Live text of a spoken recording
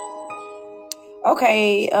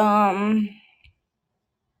Okay,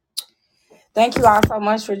 thank you all so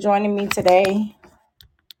much for joining me today.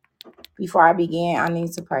 Before I begin, I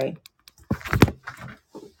need to pray.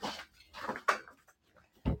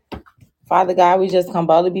 Father God, we just come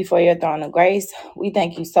boldly before your throne of grace. We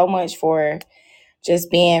thank you so much for just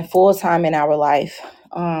being full time in our life.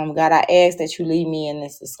 God, I ask that you lead me in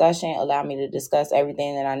this discussion. Allow me to discuss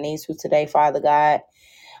everything that I need to today, Father God.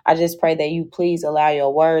 I just pray that you please allow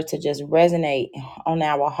your word to just resonate on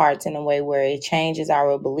our hearts in a way where it changes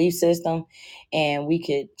our belief system and we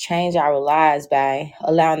could change our lives by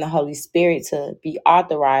allowing the Holy Spirit to be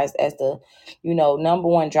authorized as the, number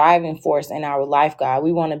one driving force in our life, God.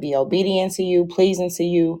 We want to be obedient to you, pleasing to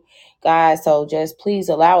you, God. So just please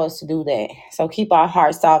allow us to do that. So keep our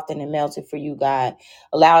hearts softened and melted for you, God.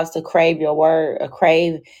 Allow us to crave your word,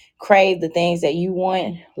 crave the things that you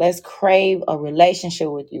want. Let's crave a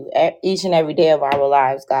relationship with you each and every day of our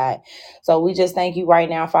lives, God. So we just thank you right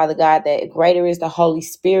now, Father God, that greater is the Holy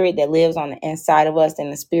Spirit that lives on the inside of us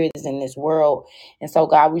than the spirit is in this world. And so,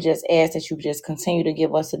 God, we just ask that you just continue to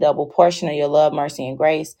give us a double portion of your love, mercy, and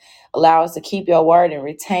grace. Allow us to keep your word and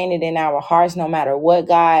retain it in our hearts no matter what,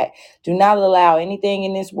 God. Do not allow anything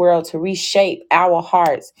in this world to reshape our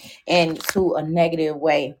hearts into a negative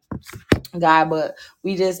way, God, but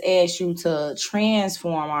we just ask you to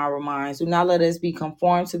transform our minds. Do not let us be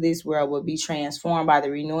conformed to this world, but be transformed by the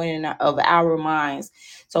renewing of our minds.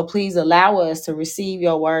 So please allow us to receive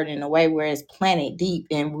your word in a way where it's planted deep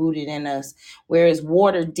and rooted in us, where it's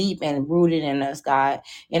watered deep and rooted in us, God,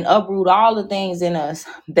 and uproot all the things in us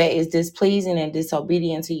that is displeasing and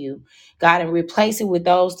disobedient to you, God, and replace it with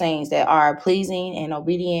those things that are pleasing and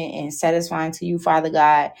obedient and satisfying to you, Father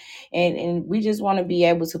God. And we just want to be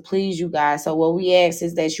able to please you, God. So what we ask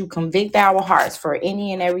is that you convict our hearts for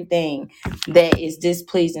any and everything that is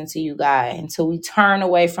displeasing to you, God, until we turn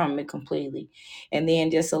away from it completely. And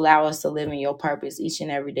then just allow us to live in your purpose each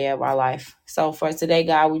and every day of our life. So for today,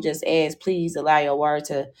 God, we just ask, please allow your word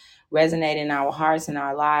to resonate in our hearts and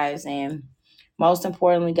our lives. And most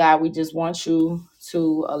importantly, God, we just want you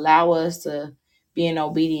to allow us to be in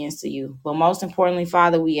obedience to you. But most importantly,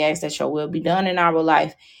 Father, we ask that your will be done in our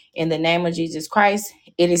life. In the name of Jesus Christ,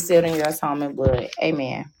 it is sealed in your atonement blood.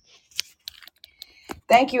 Amen.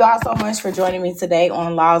 Thank you all so much for joining me today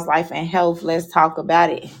on Laws, Life, and Health. Let's talk about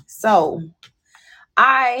it. So,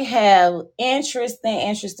 I have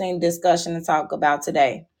interesting discussion to talk about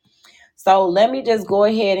today. So, let me just go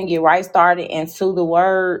ahead and get right started into the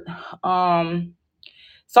word.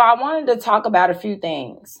 So, I wanted to talk about a few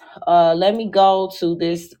things. Let me go to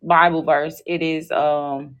this Bible verse. It is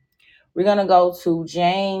we're gonna go to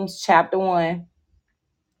James chapter 1.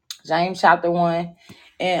 James chapter 1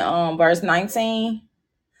 and verse 19.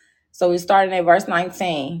 So we're starting at verse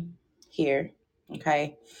 19 here.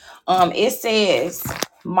 Okay. It says,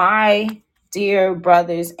 my dear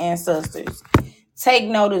brothers and sisters, take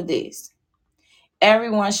note of this.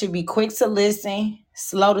 Everyone should be quick to listen,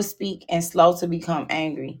 slow to speak, and slow to become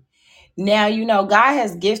angry. Now, God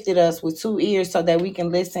has gifted us with 2 ears so that we can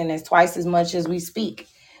listen as twice as much as we speak.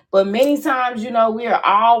 But many times, we are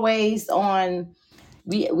always on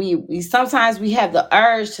we sometimes we have the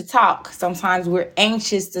urge to talk. Sometimes we're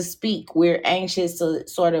anxious to speak. We're anxious to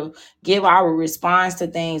sort of give our response to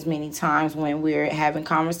things many times when we're having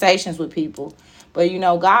conversations with people. But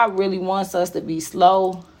God really wants us to be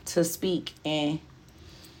slow to speak and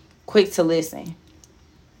quick to listen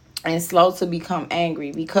and slow to become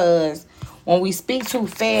angry, because when we speak too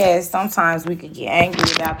fast, sometimes we could get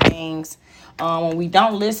angry about things. When we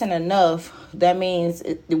don't listen enough, that means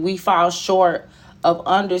we fall short of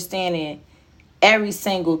understanding every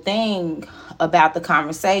single thing about the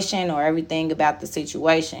conversation or everything about the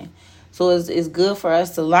situation. So it's good for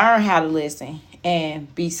us to learn how to listen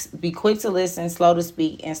and be quick to listen, slow to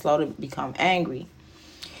speak, and slow to become angry.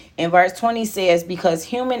 And verse 20 says, because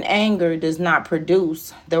human anger does not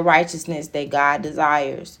produce the righteousness that God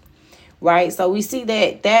desires. Right? So we see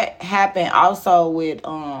that happened also with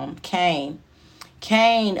Cain.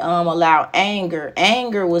 Cain allowed anger.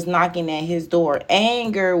 Anger was knocking at his door.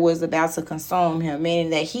 Anger was about to consume him,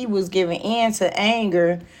 meaning that he was giving in to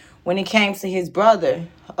anger when it came to his brother,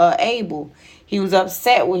 Abel. He was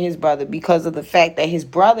upset with his brother because of the fact that his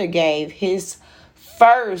brother gave his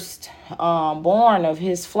first born of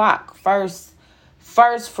his flock, first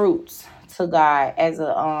fruits to God as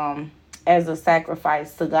a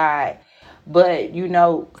sacrifice to God. But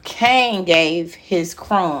Cain gave his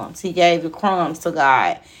crumbs. He gave the crumbs to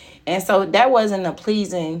God. And so that wasn't a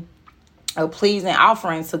pleasing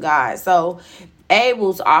offering to God. So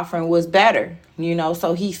Abel's offering was better,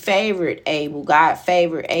 so he favored Abel. God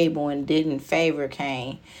favored Abel and didn't favor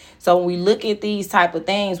Cain. So when we look at these type of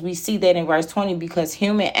things, we see that in verse 20, because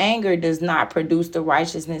human anger does not produce the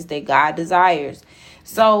righteousness that God desires.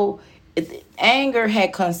 So anger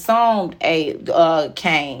had consumed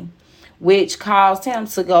Cain, which caused him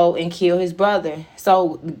to go and kill his brother.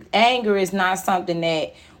 So anger is not something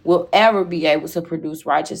that will ever be able to produce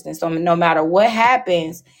righteousness. So no matter what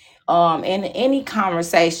happens in any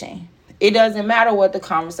conversation, it doesn't matter what the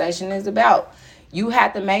conversation is about. You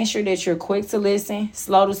have to make sure that you're quick to listen,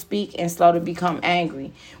 slow to speak, and slow to become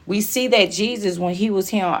angry. We see that Jesus, when he was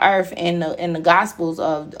here on earth, in the Gospels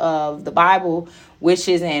of the Bible, which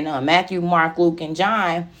is in Matthew, Mark, Luke, and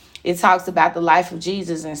John, it talks about the life of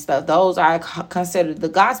Jesus and stuff. Those are considered the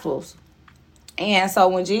Gospels. And so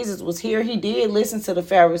when Jesus was here, he did listen to the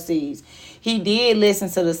Pharisees. He did listen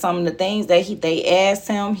to some of the things that they asked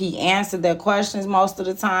him. He answered their questions most of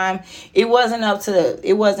the time. It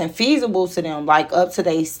wasn't feasible to them, like up to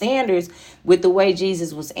their standards with the way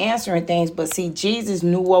Jesus was answering things. But see, Jesus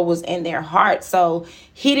knew what was in their heart. So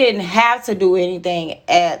he didn't have to do anything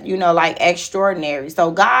like extraordinary. So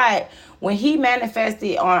God, when he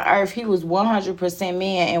manifested on earth, he was 100%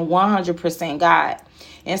 man and 100% God.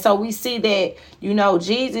 And so we see that,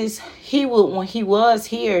 Jesus, when he was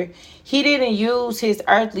here, he didn't use his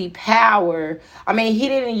earthly power. I mean, he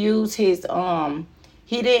didn't use his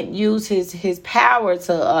power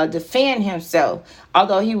to defend himself,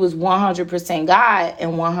 although he was 100% God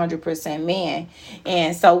and 100% man.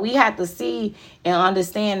 And so we have to see and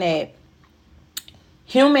understand that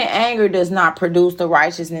human anger does not produce the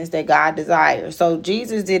righteousness that God desires. So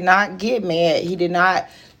Jesus did not get mad. He did not,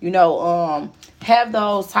 have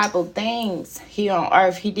those type of things here on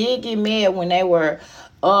earth. He did get mad when they were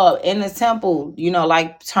in the temple,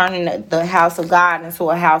 like turning the house of God into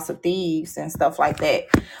a house of thieves and stuff like that.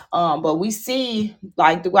 But we see,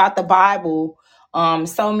 like, throughout the Bible,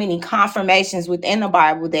 so many confirmations within the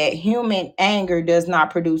Bible that human anger does not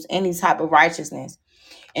produce any type of righteousness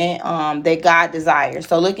and that God desires.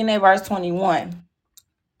 So looking at verse 21,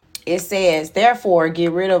 it says, therefore,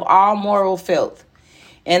 get rid of all moral filth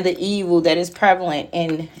and the evil that is prevalent,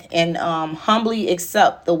 and humbly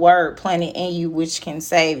accept the word planted in you, which can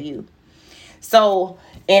save you. So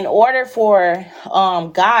in order for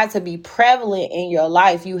God to be prevalent in your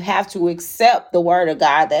life, you have to accept the word of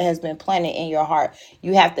God that has been planted in your heart.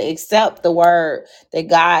 You have to accept the word that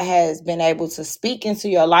God has been able to speak into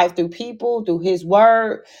your life through people, through his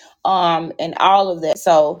word, and all of that.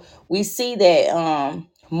 So we see that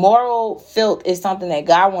moral filth is something that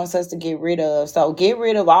God wants us to get rid of. So get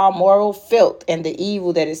rid of all moral filth and the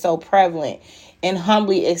evil that is so prevalent, and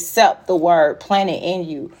humbly accept the word planted in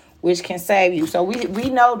you, which can save you. So we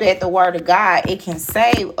know that the word of God, it can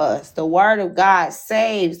save us. The word of God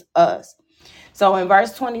saves us. So in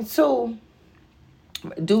verse 22,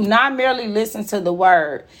 do not merely listen to the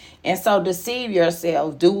word and so deceive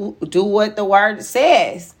yourself. Do what the word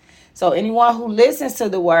says. So anyone who listens to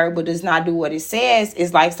the word but does not do what it says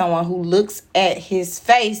is like someone who looks at his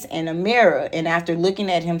face in a mirror, and after looking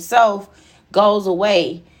at himself goes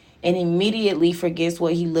away and immediately forgets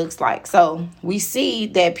what he looks like. So we see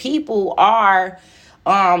that people are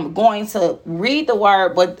going to read the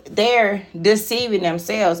word, but they're deceiving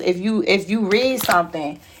themselves. If you read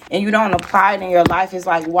something and you don't apply it in your life, it's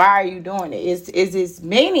like, why are you doing it? It's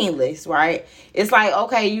meaningless, right? It's like,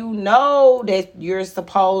 okay, you know that you're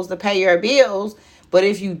supposed to pay your bills, but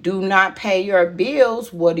if you do not pay your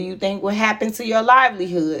bills, what do you think will happen to your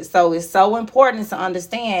livelihood? So it's so important to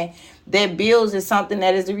understand that bills is something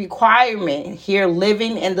that is a requirement here,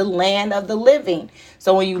 living in the land of the living.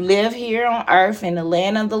 So when you live here on earth in the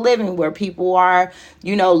land of the living, where people are,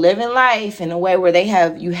 living life in a way where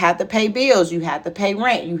you have to pay bills, you have to pay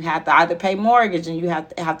rent, you have to either pay mortgage, and you have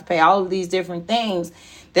to pay all of these different things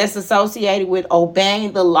that's associated with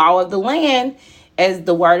obeying the law of the land, as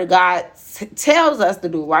the word of God tells us to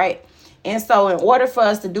do, right? And so in order for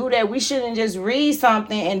us to do that, we shouldn't just read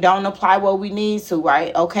something and don't apply what we need to,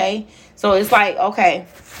 right? Okay. So it's like, okay,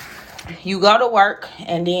 you go to work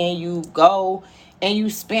and then you go and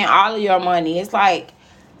you spend all of your money. It's like,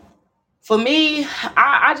 for me,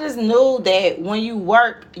 I just knew that when you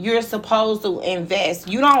work, you're supposed to invest.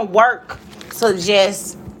 You don't work to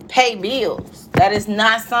just pay bills. That is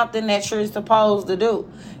not something that you're supposed to do.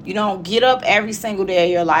 You don't get up every single day of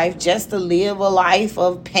your life just to live a life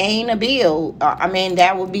of paying a bill.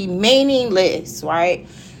 That would be meaningless, right?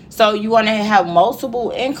 So you want to have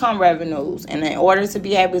multiple income revenues. And in order to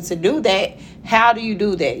be able to do that, how do you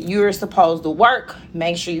do that? You're supposed to work,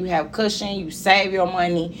 make sure you have cushion, you save your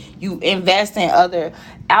money, you invest in other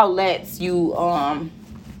outlets, you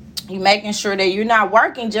making sure that you're not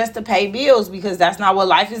working just to pay bills, because that's not what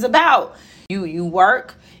life is about. You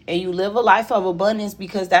work and you live a life of abundance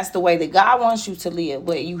because that's the way that God wants you to live.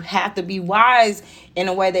 But you have to be wise in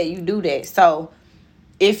the way that you do that. So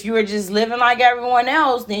if you're just living like everyone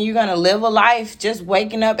else, then you're going to live a life just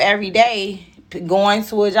waking up every day, going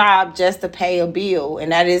to a job just to pay a bill.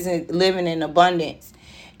 And that isn't living in abundance.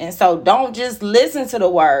 And so don't just listen to the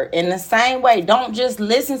word. In the same way, don't just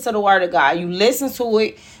listen to the word of God. You listen to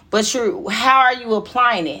it, but how are you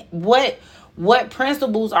applying it? What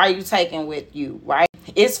principles are you taking with you, right?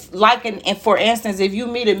 It's like, and for instance, if you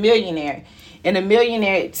meet a millionaire and the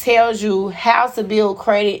millionaire tells you how to build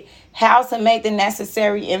credit, how to make the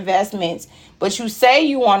necessary investments, but you say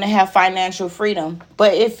you want to have financial freedom.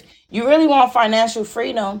 But if you really want financial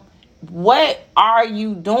freedom, what are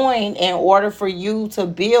you doing in order for you to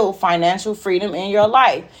build financial freedom in your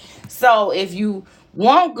life? So if you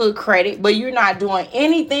want good credit, but you're not doing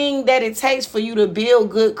anything that it takes for you to build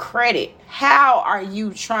good credit, how are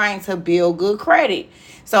you trying to build good credit?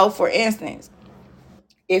 So for instance,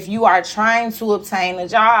 if you are trying to obtain a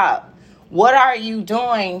job, what are you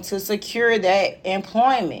doing to secure that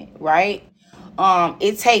employment, right?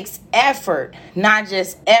 It takes effort, not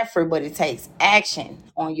just effort, but it takes action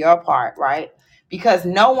on your part, right? Because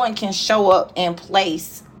no one can show up in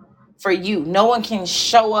place for you. No one can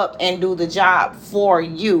show up and do the job for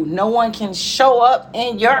you. No one can show up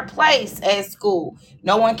in your place at school.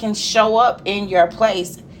 No one can show up in your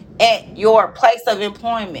place at your place of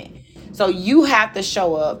employment. So you have to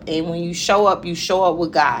show up. And when you show up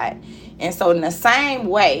with God. And so in the same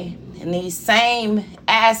way, in these same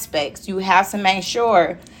aspects, you have to make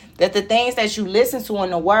sure that the things that you listen to in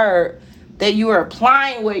the word, that you are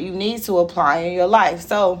applying what you need to apply in your life.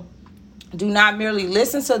 So do not merely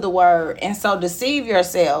listen to the word and so deceive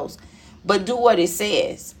yourselves, but do what it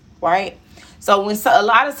says, right? So a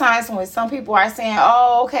lot of times when some people are saying,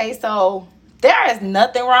 "Oh, okay, so there is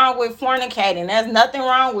nothing wrong with fornicating. There's nothing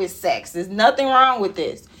wrong with sex. There's nothing wrong with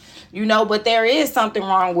this," but there is something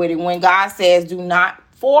wrong with it when God says, "Do not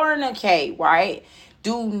fornicate," right?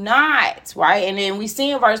 Do not, right? And then we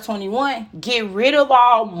see in verse 21, get rid of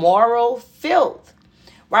all moral filth.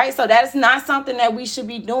 Right? So that's not something that we should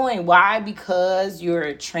be doing. Why? Because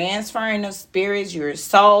you're transferring the spirits, you're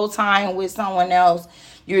soul tying with someone else.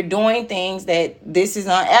 You're doing things that this is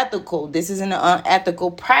unethical. This is an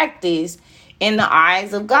unethical practice in the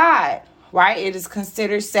eyes of God, right? It is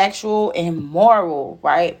considered sexual and immoral,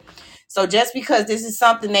 right? So just because this is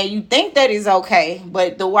something that you think that is okay,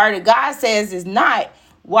 but the word of God says is not,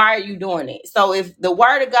 why are you doing it? So if the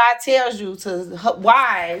word of God tells you to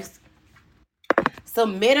wives,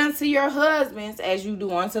 submit unto your husbands as you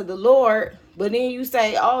do unto the Lord, but then you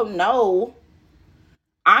say, "Oh no,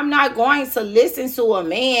 I'm not going to listen to a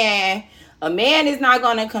man. A man is not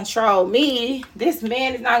going to control me. This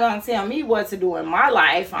man is not going to tell me what to do in my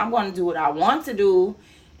life. I'm going to do what I want to do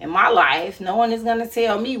in my life. No one is going to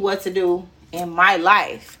tell me what to do in my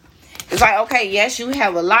life." It's like, okay, yes, you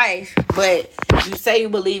have a life, but you say you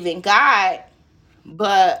believe in God,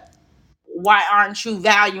 but why aren't you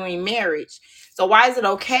valuing marriage? So why is it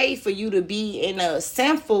okay for you to be in a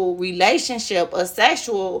sinful relationship, a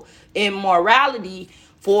sexual immorality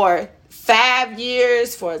for 5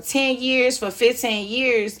 years, for 10 years, for 15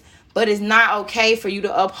 years, but it's not okay for you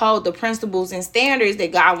to uphold the principles and standards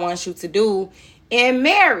that God wants you to do in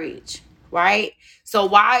marriage, right? So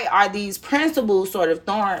why are these principles sort of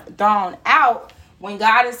thrown out when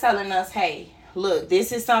God is telling us, "Hey, look,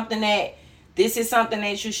 this is something that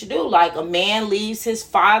you should do." Like a man leaves his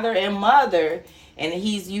father and mother and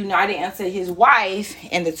he's united unto his wife,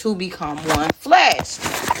 and the two become one flesh.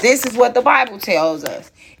 This is what the Bible tells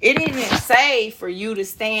us. It didn't say for you to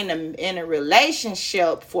stay in a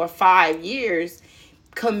relationship for 5 years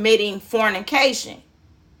committing fornication.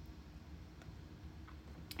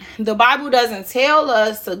 The Bible doesn't tell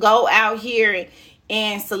us to go out here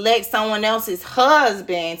and select someone else's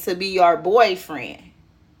husband to be your boyfriend.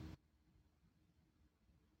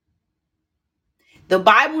 The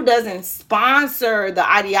Bible doesn't sponsor the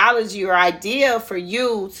ideology or idea for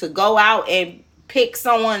you to go out and pick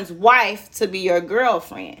someone's wife to be your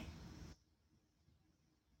girlfriend.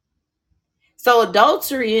 So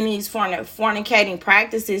adultery in these fornicating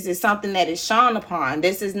practices is something that is shown upon.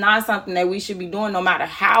 This is not something that we should be doing, no matter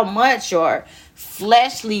how much your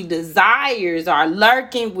fleshly desires are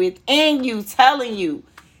lurking within you, telling you,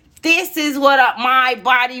 this is what my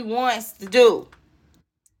body wants to do.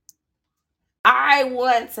 I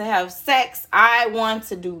want to have sex. I want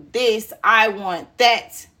to do this. I want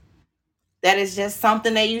that. That is just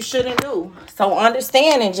something that you shouldn't do. So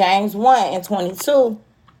understand in James 1 and 22,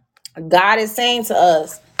 God is saying to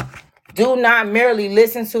us, do not merely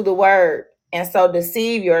listen to the word and so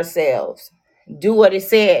deceive yourselves. Do what it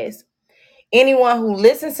says. Anyone who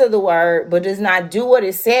listens to the word but does not do what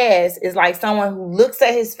it says is like someone who looks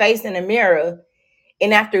at his face in a mirror,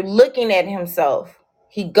 and after looking at himself,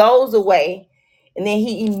 he goes away and then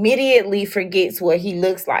he immediately forgets what he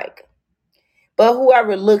looks like. But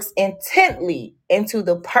whoever looks intently into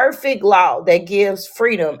the perfect law that gives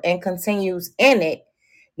freedom and continues in it,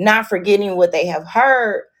 not forgetting what they have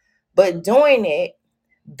heard, but doing it,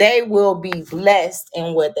 they will be blessed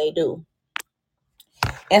in what they do.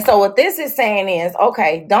 And so what this is saying is,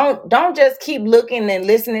 okay, don't just keep looking and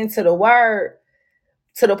listening to the word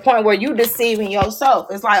to the point where you deceiving yourself.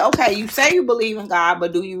 It's like, okay, you say you believe in God,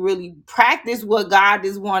 but do you really practice what God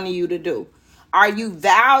is wanting you to do? Are you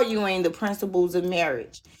valuing the principles of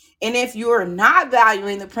marriage? And if you're not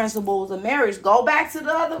valuing the principles of marriage, go back to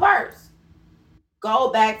the other verse.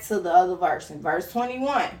 Go back to the other verse in verse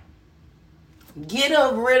 21. Get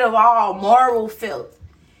rid of all moral filth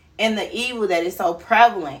and the evil that is so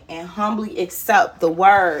prevalent, and humbly accept the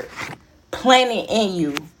word planted in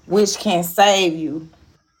you, which can save you.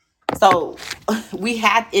 So we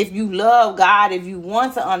have, if you love God, if you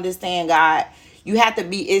want to understand God, you have to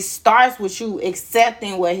be, it starts with you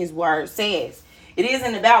accepting what his word says. It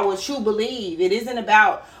isn't about what you believe. It isn't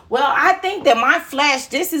about, well, I think that my flesh,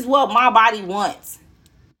 this is what my body wants.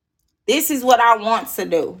 This is what I want to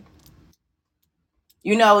do.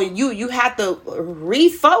 You know, you have to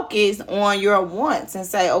refocus on your wants and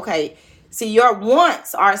say, okay, see, your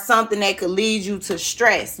wants are something that could lead you to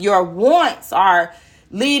stress. Your wants are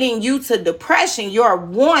leading you to depression. Your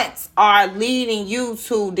wants are leading you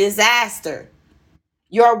to disaster.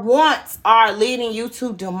 Your wants are leading you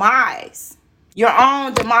to demise, your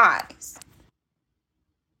own demise.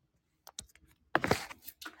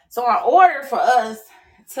 So in order for us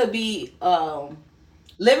to be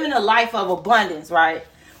living a life of abundance, right?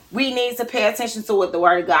 We need to pay attention to what the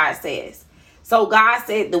word of God says. So God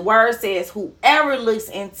said, the word says, whoever looks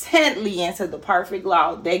intently into the perfect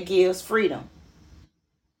law that gives freedom.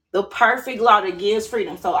 The perfect law that gives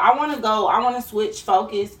freedom. So I want to switch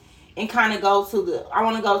focus and kind of I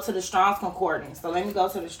want to go to the Strong's Concordance. So let me go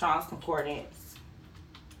to the Strong's Concordance.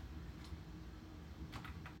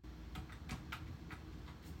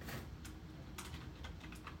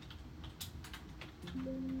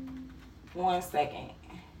 One second.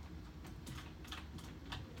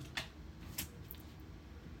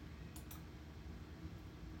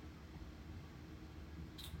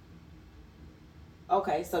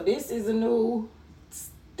 Okay, so this is a new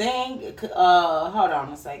thing. Hold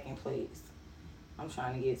on a second, please. I'm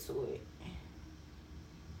trying to get to it.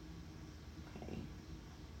 Okay.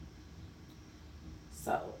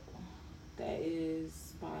 So that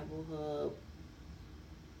is Bible Hub.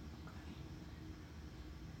 Okay.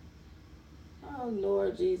 Oh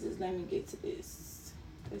Lord Jesus, let me get to this.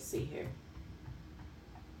 Let's see here.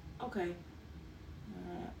 Okay.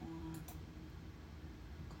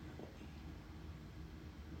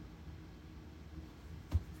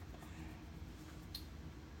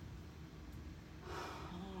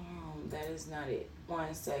 That is not it.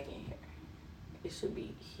 1 second here. It should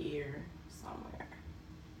be here somewhere.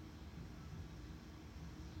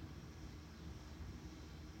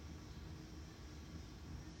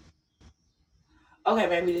 Okay,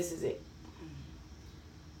 maybe this is it.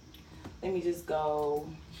 Let me just go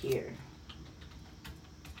here.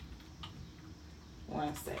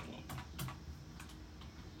 1 second.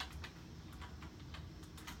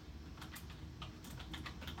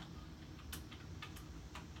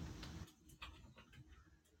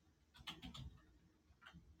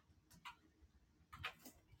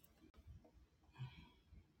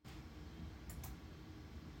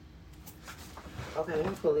 Okay, let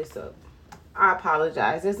me pull this up. I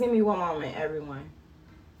apologize. Just give me one moment, everyone.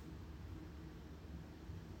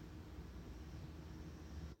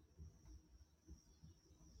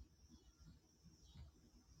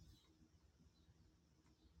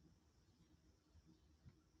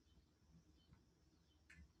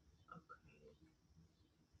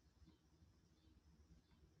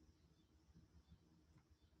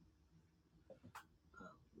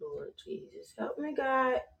 Lord Jesus, help me,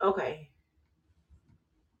 God. Okay.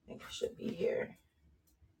 I think it should be here.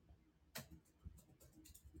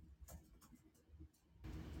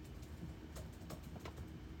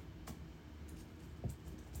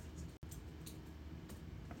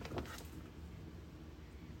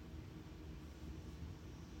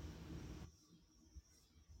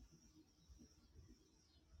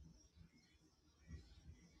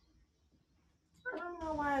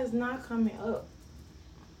 know why it's not coming up.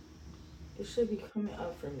 It should be coming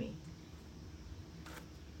up for me.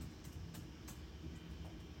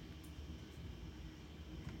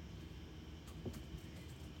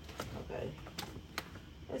 Okay.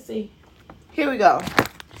 Let's see. Here we go.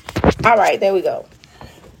 All right, there we go.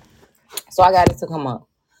 So I got it to come up.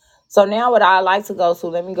 So now what I like to go to,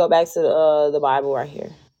 let me go back to the Bible right here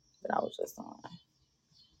that I was just on.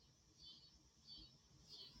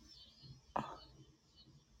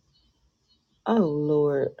 Oh,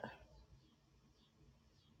 Lord.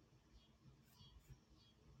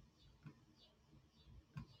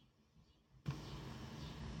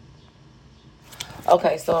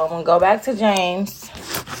 Okay, so I'm going to go back to James.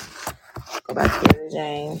 Go back here to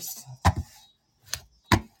James.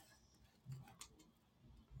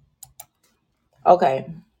 Okay.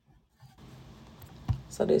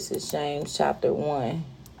 So this is James chapter 1.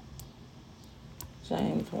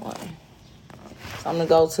 James 1. So I'm going to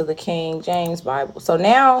go to the King James Bible. So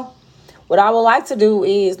now what I would like to do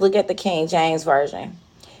is look at the King James Version.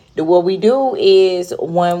 What we do is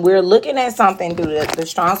when we're looking at something through the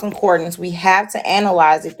Strong's Concordance, we have to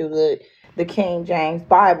analyze it through the King James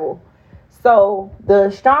Bible. So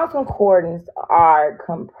the Strong's Concordance are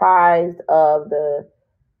comprised of the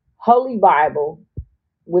Holy Bible,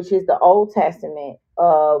 which is the Old Testament,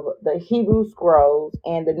 of the Hebrew Scrolls,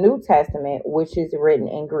 and the New Testament, which is written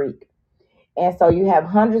in Greek. And so you have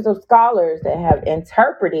hundreds of scholars that have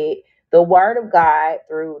interpreted the Word of God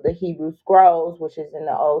through the Hebrew Scrolls, which is in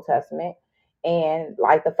the Old Testament, and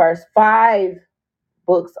like the first 5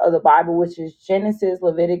 books of the Bible, which is Genesis,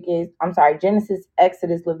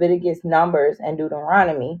 Exodus, Leviticus, Numbers, and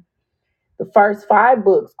Deuteronomy. The first 5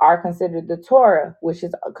 books are considered the Torah, which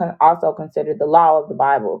is also considered the law of the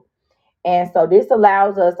Bible. And so this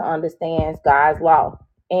allows us to understand God's law.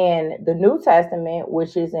 And the New Testament,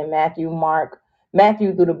 which is in Matthew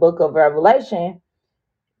through the book of Revelation,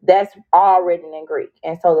 that's all written in Greek.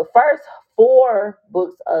 And so the first 4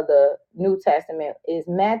 books of the New Testament is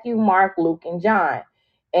Matthew, Mark, Luke, and John.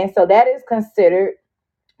 And so that is considered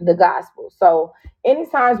the gospel. So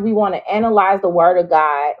anytime we want to analyze the word of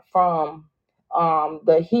God from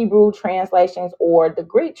the Hebrew translations or the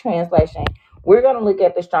Greek translation, we're going to look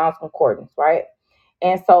at the Strong's Concordance, right?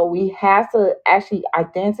 And so we have to actually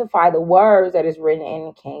identify the words that is written in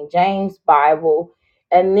the King James Bible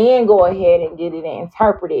and then go ahead and get it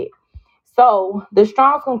interpreted. So the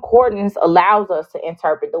Strong's Concordance allows us to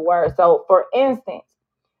interpret the word. So for instance,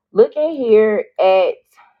 looking here at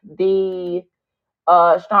the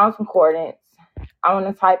Strong's Concordance, I'm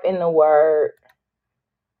going to type in the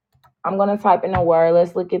word.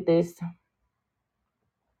 Let's look at this.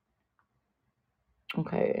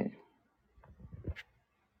 Okay.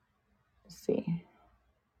 Let's see.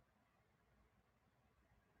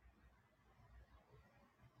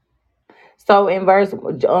 So in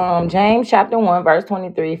James chapter 1, verse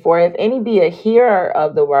 23, for if any be a hearer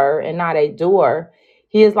of the word and not a doer,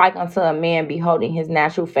 he is like unto a man beholding his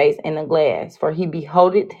natural face in a glass. For he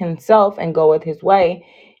beholdeth himself and goeth his way,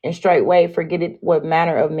 and straightway forgetteth what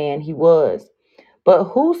manner of man he was. But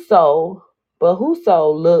whoso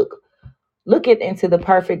looketh into the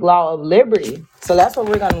perfect law of liberty. So that's what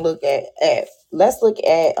we're going to look at. Let's look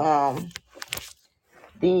at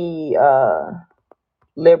the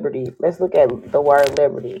liberty. Let's look at the word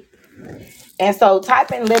liberty. And so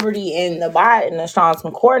typing liberty in the Strong's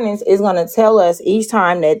Concordance is going to tell us each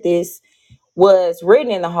time that this was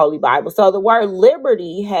written in the Holy Bible. So the word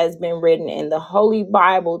liberty has been written in the Holy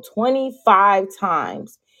Bible 25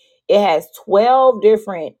 times. It has 12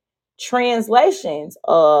 different translations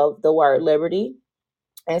of the word liberty.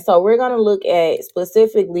 And so we're going to look at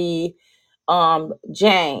specifically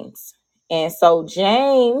James. And so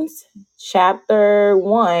James chapter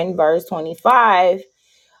 1 verse 25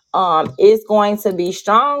 is going to be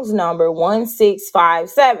Strong's number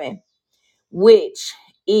 1657, which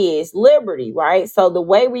is liberty, right? So the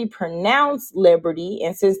way we pronounce liberty,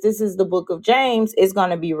 and since this is the book of James, is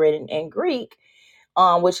going to be written in Greek,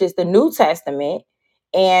 which is the New Testament.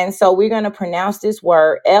 And so we're going to pronounce this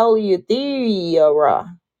word Eletheria.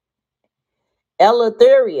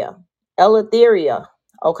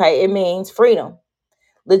 Okay, it means freedom,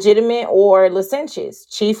 legitimate or licentious,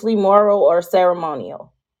 chiefly moral or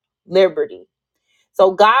ceremonial, liberty.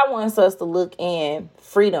 So God wants us to look in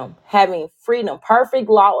freedom, having freedom, perfect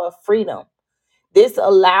law of freedom. This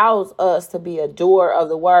allows us to be a doer of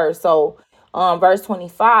the word. So verse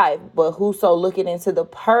 25, but whoso looketh into the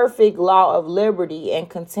perfect law of liberty and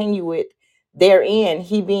continue it therein,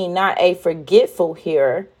 he being not a forgetful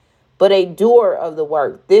hearer, but a doer of the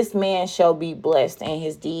work, this man shall be blessed in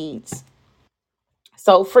his deeds.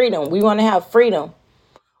 So freedom, we want to have freedom.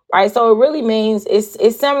 right? So it really means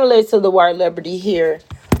it's similar to the word liberty here,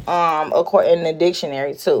 according in the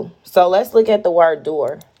dictionary too. So let's look at the word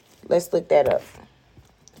door. Let's look that up.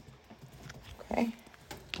 Okay.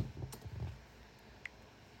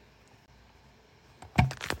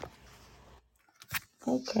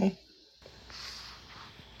 Okay.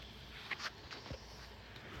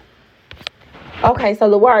 Okay, so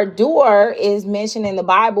the word door is mentioned in the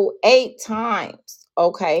Bible 8 times.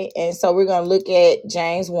 Okay, and so we're going to look at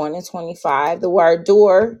James 1 and 25. The word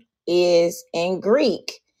door is in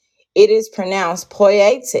Greek. It is pronounced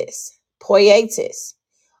poietis. Poietis.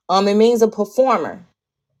 It means a performer,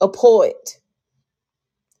 a poet.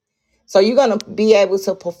 So you're going to be able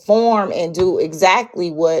to perform and do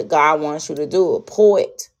exactly what God wants you to do, a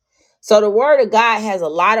poet. So the word of God has a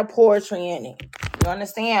lot of poetry in it. You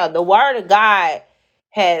understand? The word of God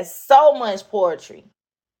has so much poetry,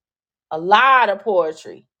 a lot of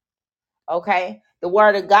poetry. Okay. The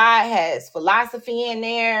word of God has philosophy in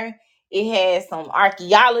there. It has some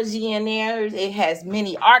archaeology in there. It has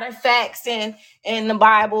many artifacts in the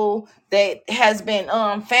Bible that has been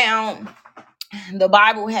found. The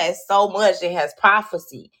Bible has so much. It has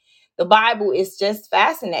prophecy. The Bible is just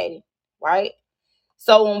fascinating, right?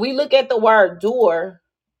 So when we look at the word door,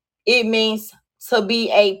 it means to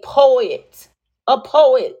be a poet. A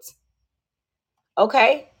poet.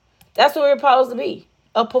 Okay? That's what we're supposed to be.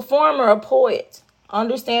 A performer, a poet.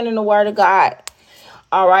 Understanding the word of God.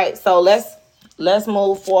 All right, so let's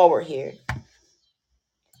move forward here.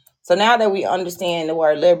 So now that we understand the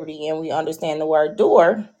word liberty and we understand the word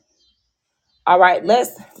door, all right,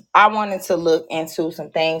 I wanted to look into some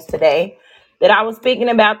things today that I was speaking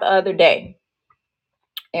about the other day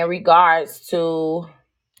in regards to, hold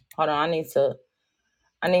on,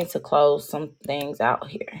 I need to close some things out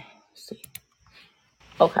here. Let's see.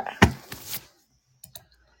 Okay.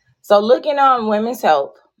 So looking on women's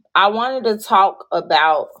health, I wanted to talk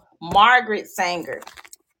about Margaret Sanger.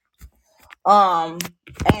 And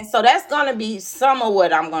so that's gonna be some of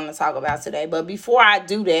what I'm gonna talk about today. But before I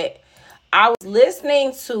do that, I was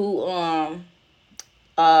listening to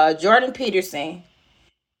Jordan Peterson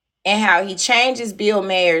and how he changes Bill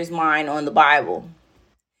Mayer's mind on the Bible.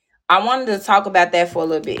 I wanted to talk about that for a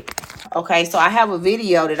little bit. Okay, so I have a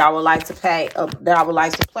video that I would like to play,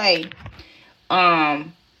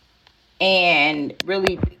 and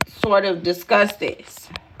really sort of discuss this.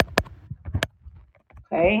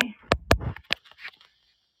 Okay.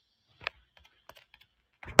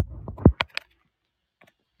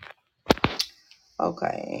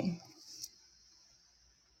 Okay.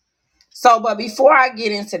 So, but before I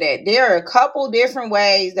get into that, there are a couple different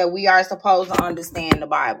ways that we are supposed to understand the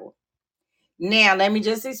Bible. Now, let me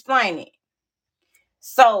just explain it.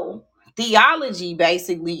 So, theology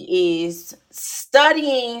basically is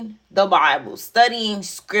studying the Bible, studying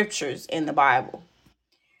scriptures in the Bible.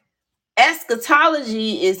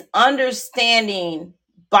 Eschatology is understanding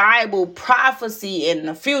Bible prophecy in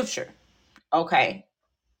the future. Okay.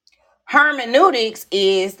 Hermeneutics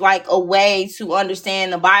is like a way to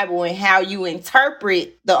understand the Bible and how you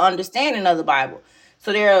interpret the understanding of the Bible.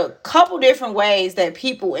 So there are a couple different ways that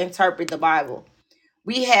people interpret the Bible.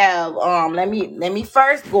 We have let me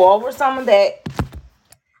first go over some of that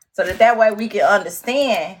so that way we can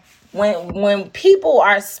understand when people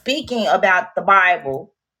are speaking about the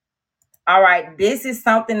Bible. All right, this is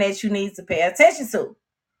something that you need to pay attention to.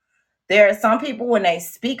 There are some people, when they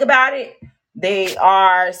speak about it, they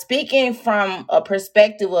are speaking from a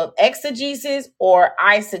perspective of exegesis or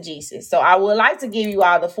eisegesis. So I would like to give you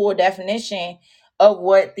all the full definition of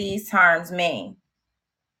what these terms mean.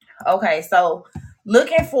 Okay, so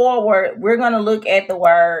looking forward, we're going to look at the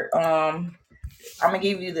word. I'm going to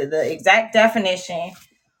give you the exact definition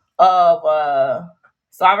of.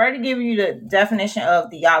 So I already give you the definition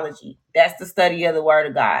of theology. That's the study of the Word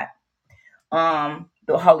of God.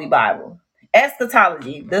 The Holy Bible.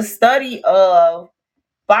 Eschatology, the study of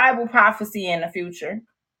Bible prophecy in the future.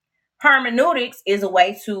 Hermeneutics is a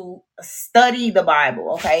way to study the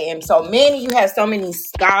Bible, okay? And so you have so many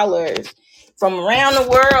scholars from around the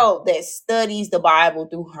world that studies the Bible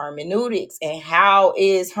through hermeneutics. And how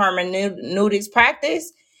is hermeneutics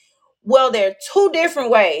practiced? Well, there are two different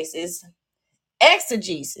ways. It's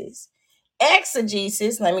exegesis.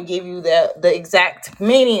 Exegesis, let me give you the exact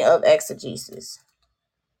meaning of exegesis.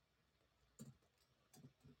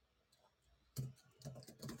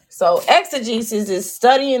 So exegesis is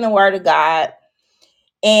studying the Word of God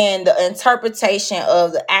and the interpretation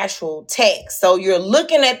of the actual text. So you're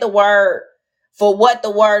looking at the word for what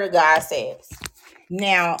the Word of God says.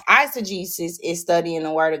 Now, eisegesis is studying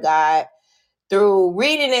the Word of God through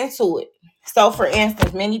reading into it. So, for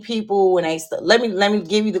instance, many people when they let me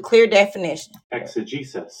give you the clear definition.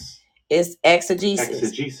 Exegesis. It's exegesis.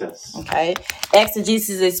 Exegesis. Okay.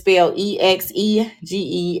 Exegesis is spelled Exegesis.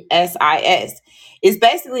 It's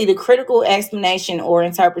basically the critical explanation or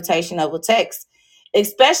interpretation of a text,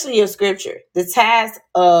 especially of scripture, the task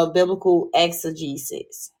of biblical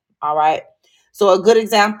exegesis. All right. So, a good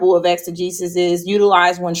example of exegesis is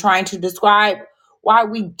utilized when trying to describe why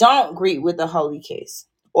we don't greet with a holy kiss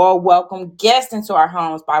or welcome guests into our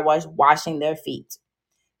homes by washing their feet.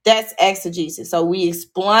 That's exegesis. So we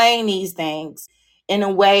explain these things in a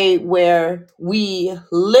way where we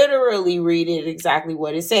literally read it exactly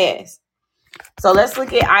what it says. So let's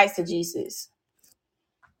look at eisegesis.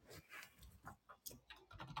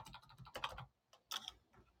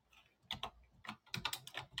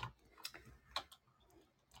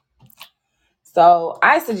 So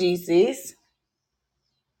eisegesis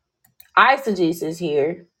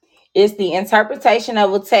here is the interpretation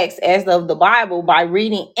of a text as of the Bible by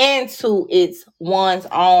reading into its one's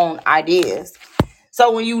own ideas.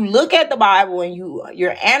 So when you look at the Bible and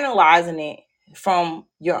you're analyzing it from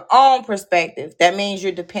your own perspective, that means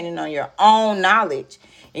you're depending on your own knowledge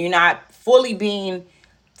and you're not fully allowing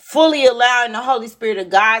the Holy Spirit of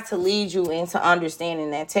God to lead you into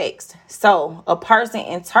understanding that text. So a person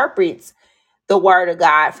interprets the word of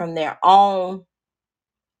God from their own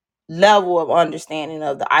level of understanding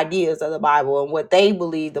of the ideas of the Bible and what they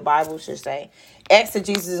believe the Bible should say.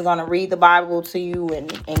 Exegesis is going to read the Bible to you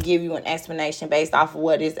and give you an explanation based off of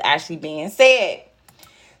what is actually being said.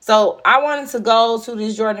 So I wanted to go to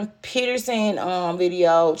this Jordan Peterson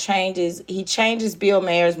video. He changes Bill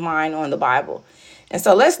Mayer's mind on the Bible. And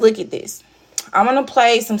so let's look at this. I'm going to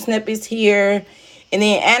play some snippets here and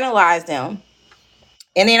then analyze them.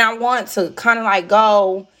 And then I want to kind of like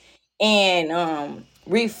go and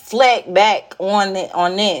reflect back on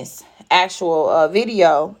this actual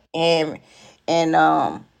video and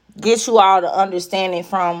get you all to understand it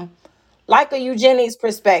from like a eugenics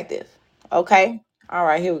perspective. Okay. All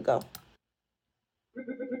right, here we go.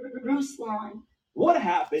 Bruce Line. What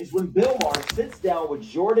happens when Bill Maher sits down with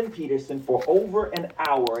Jordan Peterson for over an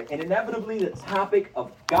hour and inevitably the topic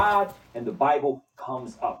of God and the Bible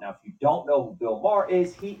comes up? Now, if you don't know who Bill Maher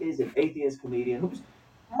is, he is an atheist comedian who's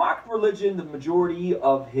mocked religion the majority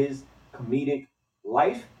of his comedic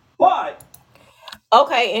life, but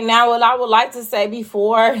okay, and now what I would like to say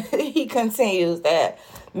before he continues that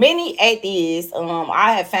many atheists,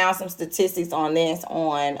 I have found some statistics on this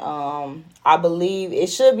on I believe it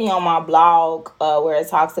should be on my blog where it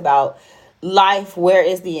talks about life, where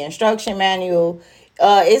is the instruction manual.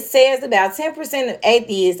 It says about 10% of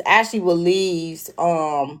atheists actually believes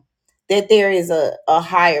that there is a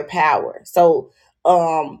higher power. So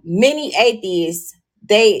many atheists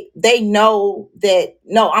they know that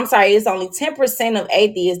no, I'm sorry, it's only 10% of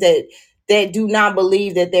atheists that do not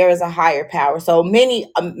believe that there is a higher power. So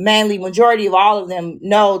many, mainly majority of all of them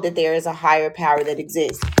know that there is a higher power that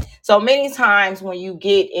exists. So many times when you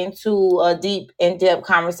get into a deep, in-depth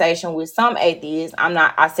conversation with some atheists,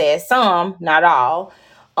 I said some, not all,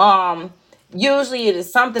 usually it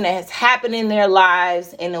is something that has happened in their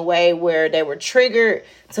lives in a way where they were triggered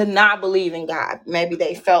to not believe in God. Maybe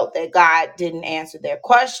they felt that God didn't answer their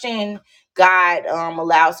question. God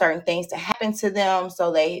allowed certain things to happen to them,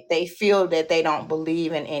 so they feel that they don't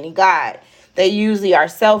believe in any God. They usually are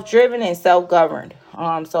self-driven and self-governed.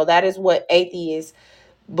 So that is what atheists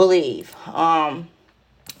believe. I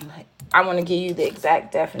want to give you the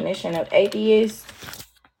exact definition of atheist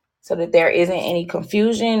so that there isn't any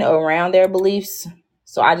confusion around their beliefs.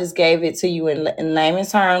 So I just gave it to you in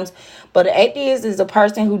layman's terms. But an atheist is a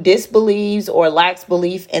person who disbelieves or lacks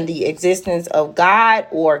belief in the existence of God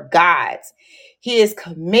or gods. He is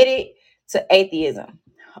committed to atheism.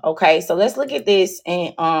 Okay, so let's look at this.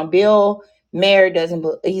 And Bill Mayer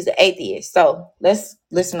he's an atheist. So let's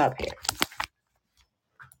listen up here.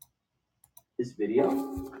 This video,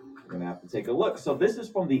 we're gonna have to take a look. So this is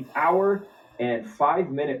from the hour and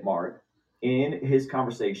 5 minute mark in his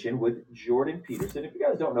conversation with Jordan Peterson. If you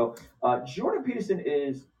guys don't know, Jordan Peterson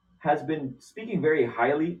has been speaking very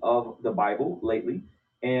highly of the Bible lately,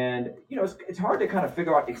 and it's hard to kind of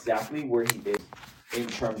figure out exactly where he is in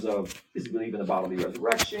terms of his belief in the bodily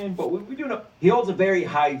resurrection, but we do know he holds a very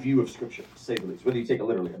high view of Scripture, to say the least, whether you take it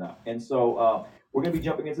literally or not. And so we're gonna be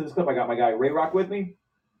jumping into this clip. I got my guy Ray Rock with me.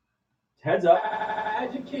 Heads up.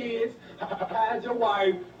 Hide your kids. Hide your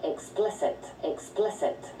wife. Explicit.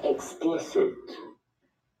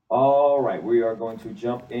 All right, we are going to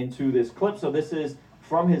jump into this clip. So this is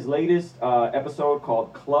from his latest episode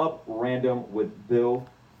called Club Random with Bill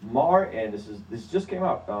Maher, and this just came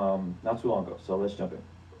out not too long ago. So let's jump in.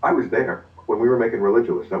 I was there. when we were making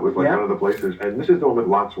Religulous. That was like Yeah. one of the places. And this is the one with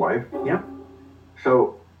Lot's wife. Yeah.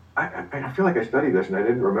 So I feel like I studied this and I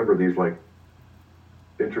didn't remember these like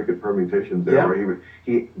intricate permutations there Yeah.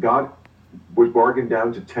 where God was bargained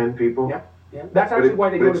down to 10 people. Yeah. Yeah. That's actually why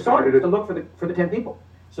they but go it to started Sardis, to look for the 10 people.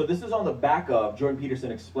 So this is on the back of Jordan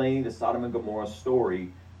Peterson explaining the Sodom and Gomorrah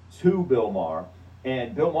story to Bill Maher.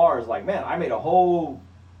 And Bill Maher is like, man, I made a whole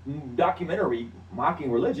documentary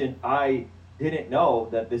mocking religion. I didn't know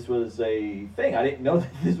that this was a thing. I didn't know that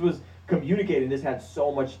this was communicated. This had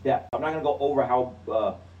so much depth. I'm not going to go over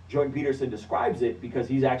how Jordan Peterson describes it because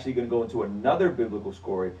he's actually going to go into another biblical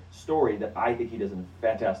story that I think he does a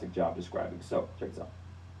fantastic job describing. So check this out.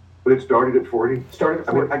 But it started at 40. Started at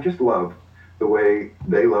I mean, 40. I just love the way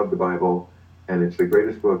they love the Bible, and it's the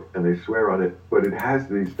greatest book, and they swear on it, but it has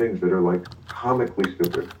these things that are like comically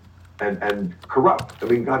stupid and corrupt. I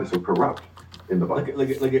mean, God is so corrupt in the Bible.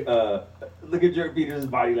 Look at Jordan Peterson's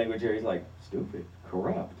body language here. He's like, stupid,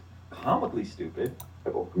 corrupt, comically stupid.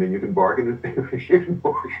 I mean, you can bargain with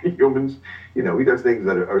humans. You know, he does things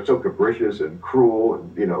that are so capricious and cruel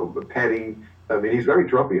and, you know, petty. I mean, he's very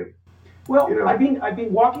Trumpian. Well, You know. I've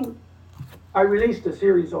been walking. I released a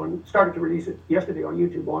series started to release it yesterday on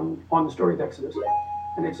YouTube on the story of Exodus.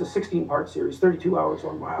 And it's a 16-part series, 32 hours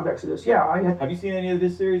on Wow. Exodus. Yeah, Have you seen any of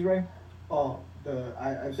this series, Ray? Oh,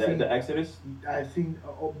 I've seen The Exodus? I've seen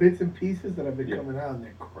bits and pieces that have been Yeah. coming out, and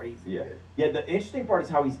they're crazy. Yeah. good. Yeah, the interesting part is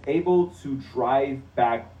how he's able to drive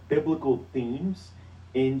back biblical themes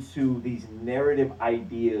into these narrative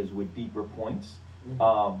ideas with deeper points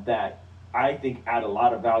that I think add a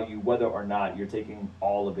lot of value, whether or not you're taking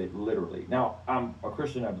all of it literally. Now, I'm a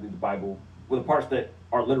Christian. I believe the Bible, well, the parts that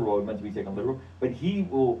are literal are meant to be taken literal, but he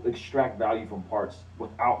will extract value from parts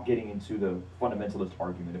without getting into the fundamentalist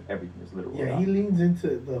argument if everything is literal. or Yeah, not. he leans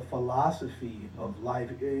into the philosophy of life,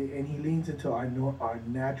 and he leans into our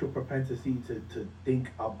natural propensity to think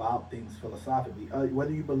about things philosophically.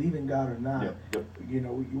 Whether you believe in God or not, Yep. you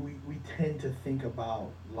know, we tend to think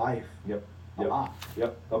about life Yep. a lot.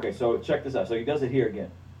 Yep. Okay, so check this out. So he does it here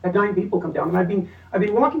again. had 9 people come down, and I've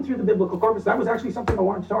been walking through the biblical corpus. That was actually something I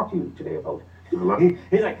wanted to talk to you today about. I love it.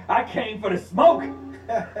 He's like, I came for the smoke.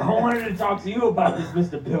 I wanted to talk to you about this,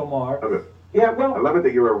 Mr. Bill Maher. I love it. Yeah, I well, love it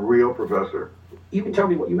that you're a real professor. you can tell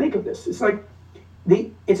me what you make of this. It's like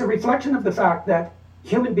it's a reflection of the fact that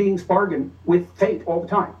human beings bargain with fate all the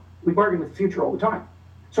time. We bargain with the future all the time.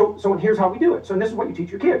 So here's how we do it. So this is what you teach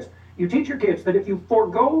your kids. You teach your kids that if you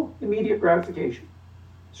forego immediate gratification,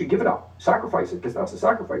 so you give it up, sacrifice it, because that's a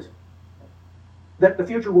sacrifice, that the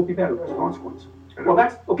future will be better as a consequence. Well,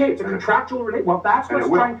 that's okay. It's a contractual relation. Well, that's And what's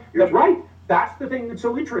it will. trying. That's right. That's the thing that's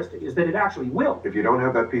so interesting is that it actually will. If you don't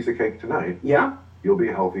have that piece of cake tonight, Yeah. you'll be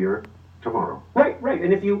healthier tomorrow. Right.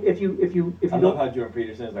 And if you I love don't, how Jordan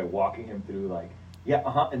Peterson is like walking him through like,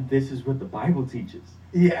 and this is what the Bible teaches.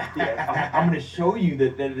 Yeah. I'm going to show you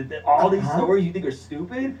that all these stories you think are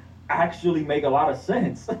stupid actually make a lot of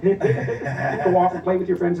sense. go off and play with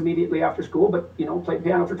your friends immediately after school, but play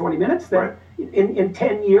piano for 20 minutes. Then Right. in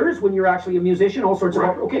 10 years, when you're actually a musician, all sorts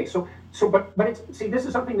Right. of okay. But this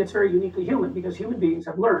is something that's very uniquely human because human beings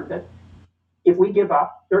have learned that if we give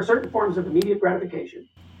up, there are certain forms of immediate gratification.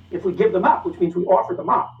 If we give them up, which means we offer them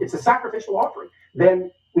up, it's a sacrificial offering.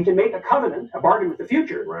 Then we can make a covenant, a bargain with the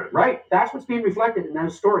future. Right. That's what's being reflected in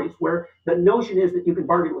those stories, where the notion is that you can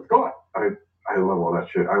bargain with God. I love all that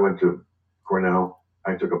shit. I went to Cornell.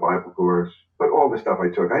 I took a Bible course, but all the stuff I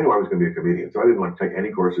took, I knew I was going to be a comedian, so I didn't take any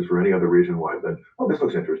courses for any other reason why than, this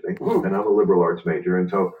looks interesting. And I'm a liberal arts major, and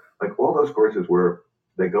so all those courses where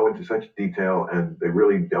they go into such detail and they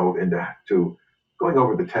really delve into going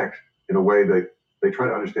over the text in a way that they try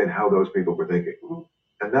to understand how those people were thinking.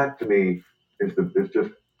 And that to me is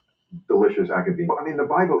just delicious academia. I mean, the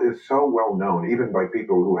Bible is so well known, even by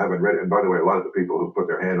people who haven't read it. And by the way, a lot of the people who put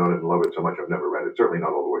their hand on it and love it so much have never read it. Certainly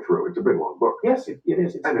not all the way through. It's a big, long book. Yes, it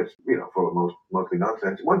is. And it's, full of mostly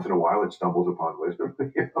nonsense. Once in a while, it stumbles upon wisdom.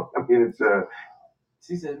 I mean, it's...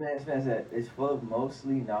 She said, man, it's full of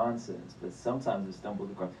mostly nonsense, but sometimes it stumbles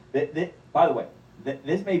across. By the way,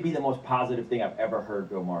 this may be the most positive thing I've ever heard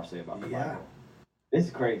Bill Maher say about the Bible. This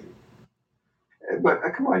is crazy. But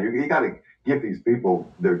come on, you got to give these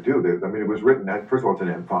people their due. I mean, it was written, first of all, it's an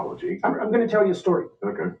anthology. I'm going to tell you a story.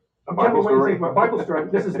 Okay. A Tell me Bible what you story? think about Bible story.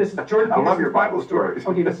 This is Jordan. I love Peterson's your Bible stories.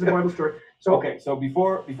 Okay, this is a Bible story. So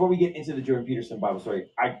before we get into the Jordan Peterson Bible story,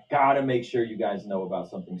 I gotta make sure you guys know about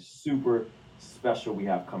something super special we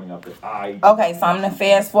have coming up Okay, so I'm gonna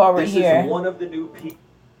fast forward This here. is one of the new people.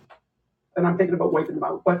 And I'm thinking about wiping them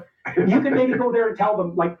out. But you can maybe go there and tell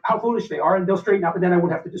them how foolish they are, and they'll straighten up, and then I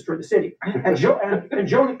won't have to destroy the city. And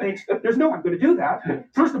Jonah thinks, I'm going to do that.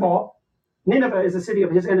 First of all, Nineveh is a city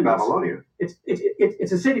of his enemies. Babylonia.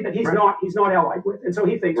 It's a city that he's Right. not allied with, and so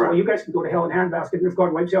he thinks, Right. well, you guys can go to hell in a handbasket, and if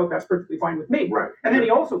God wipes you out, that's perfectly fine with me. Right. And then he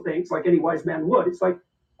also thinks, like any wise man would, it's like,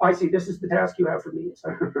 I see, this is the task you have for me. It's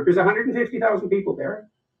like, there's 150,000 people there.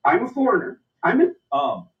 I'm a foreigner.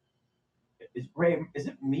 Ray, is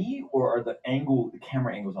it me or are the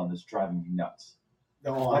camera angles on this driving me nuts?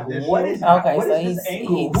 No, Like, this what show- is Okay, what so is this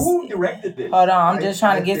angle? Who directed this? Hold on, I'm just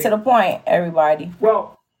trying to get to the point, everybody.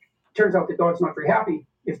 Well, turns out that God's not very happy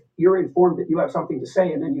if you're informed that you have something to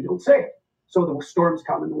say and then you don't say it. So the storms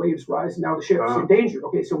come and the waves rise, and now the ship's in danger.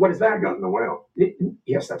 Okay, so what does that I got mean? in the whale.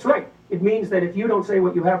 Yes, that's right. It means that if you don't say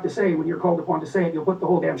what you have to say when you're called upon to say it, you'll put the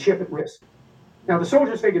whole damn ship at risk. Now, the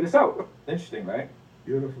soldiers figure this out. Interesting, right?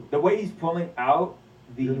 Beautiful. The way he's pulling out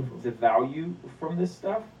the Beautiful. value from this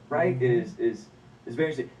stuff, right, is very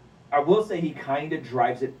interesting. I will say he kind of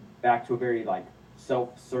drives it back to a very like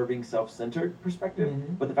self-serving, self-centered perspective.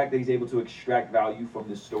 Mhm. But the fact that he's able to extract value from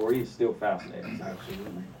this story is still fascinating.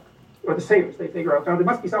 Absolutely. Or the sailors, they figure out, now there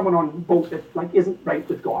must be someone on the boat that like isn't right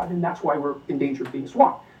with God, and that's why we're in danger of being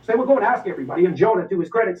swamped. So they will go and ask everybody, and Jonah, to his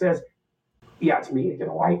credit, says, yeah, it's me. You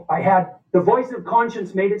know, I had the voice of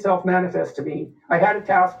conscience made itself manifest to me. I had a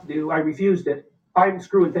task to do. I refused it. I'm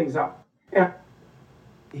screwing things up. And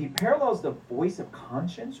He parallels the voice of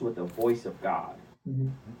conscience with the voice of God.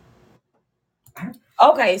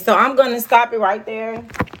 Okay, so I'm gonna stop it right there.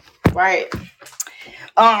 Right.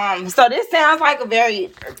 So this sounds like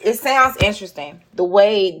it sounds interesting. The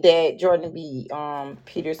way that Jordan B.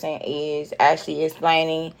 Peterson is actually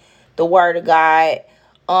explaining the word of God.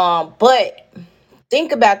 But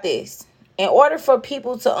think about this. In order for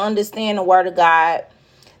people to understand the word of God,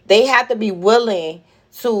 they have to be willing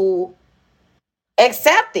to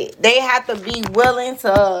accept it. They have to be willing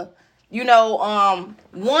to,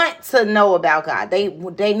 want to know about God. They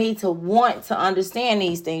need to want to understand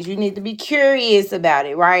these things. You need to be curious about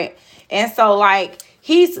it, right? And so, like,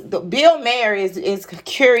 Bill Mayer is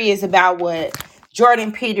curious about what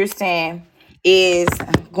Jordan Peterson is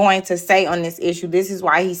going to say on this issue. This is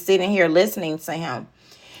why he's sitting here listening to him.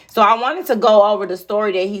 So I wanted to go over the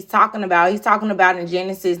story that he's talking about. He's talking about in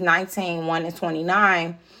Genesis 19,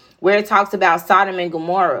 1-29, where it talks about Sodom and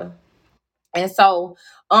Gomorrah. And so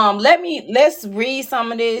let's read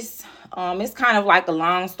some of this. It's kind of like a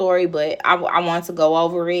long story, but I want to go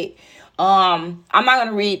over it. I'm not going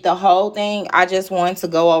to read the whole thing. I just want to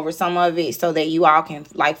go over some of it so that you all can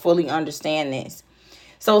like fully understand this.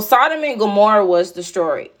 So Sodom and Gomorrah was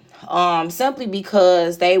destroyed simply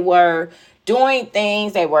because they were doing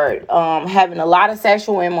things. They were having a lot of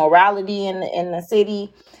sexual immorality in the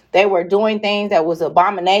city. They were doing things that was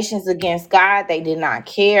abominations against God. They did not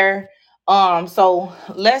care. So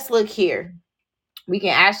let's look here. We can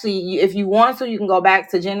actually, if you want to, you can go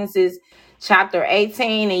back to Genesis chapter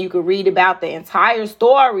 18 and you can read about the entire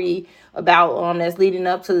story about that's leading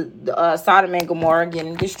up to Sodom and Gomorrah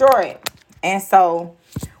getting destroyed. And so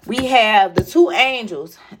we have the two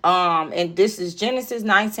angels, and this is Genesis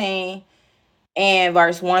 19 and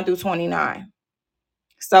verse 1-29.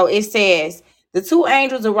 So it says, the two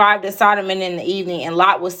angels arrived at Sodom in the evening, and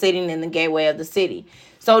Lot was sitting in the gateway of the city.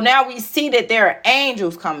 So now we see that there are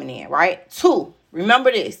angels coming in, right? Two.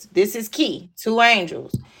 Remember this. This is key. Two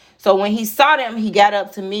angels. So when he saw them, he got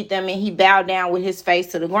up to meet them, and he bowed down with his face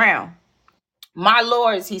to the ground. My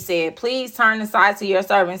lords, he said, please turn aside to your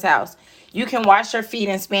servant's house. You can wash your feet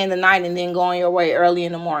and spend the night and then go on your way early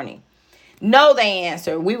in the morning. No, they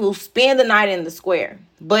answered, we will spend the night in the square.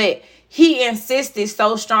 But he insisted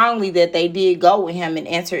so strongly that they did go with him and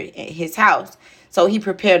enter his house. So he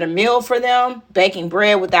prepared a meal for them, baking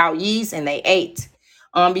bread without yeast, and they ate.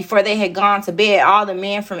 Before they had gone to bed, all the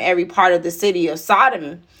men from every part of the city of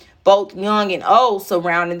Sodom, both young and old,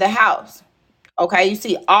 surrounded the house. Okay, you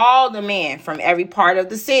see all the men from every part of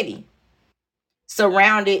the city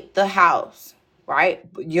surrounded the house, right?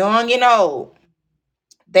 Young and old.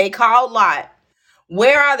 They called Lot.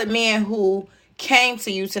 Where are the men who came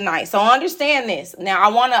to you tonight? So understand this. Now I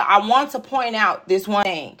want to point out this one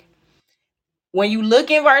thing. When you look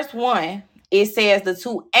in verse 1, it says the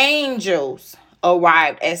two angels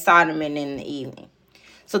arrived at Sodom in the evening.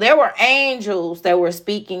 So there were angels that were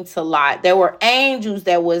speaking to Lot. There were angels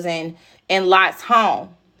that was in Lot's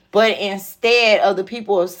home. But instead of the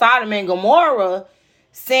people of Sodom and Gomorrah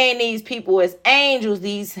seeing these people as angels,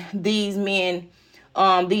 these men,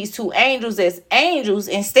 these two angels as angels,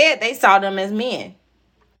 instead they saw them as men.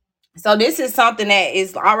 So this is something that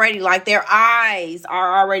is already like their eyes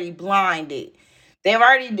are already blinded. They've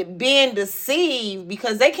already been deceived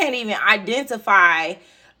because they can't even identify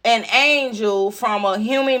an angel from a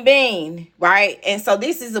human being, right? And so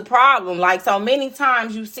this is a problem. Like, so many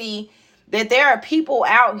times you see that there are people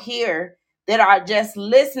out here that are just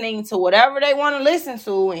listening to whatever they want to listen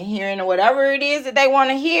to and hearing whatever it is that they want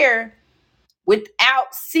to hear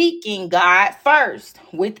without seeking God first,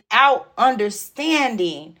 without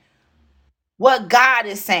understanding what God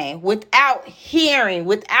is saying, without hearing,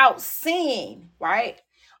 without seeing, right?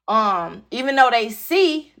 Even though they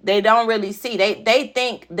see, they don't really see. They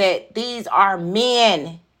think that these are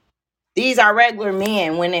men. These are regular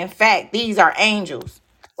men, when in fact these are angels,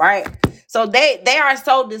 right? So they are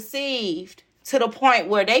so deceived to the point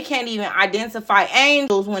where they can't even identify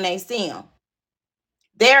angels when they see them.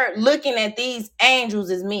 They're looking at these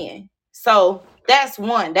angels as men. So that's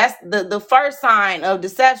one. That's the first sign of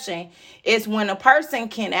deception, is when a person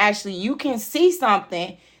can actually, you can see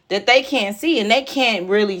something that they can't see, and they can't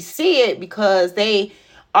really see it because they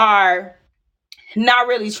are not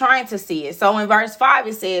really trying to see it. So in verse 5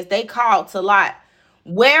 it says, they called to Lot,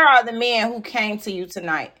 "Where are the men who came to you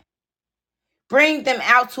tonight? Bring them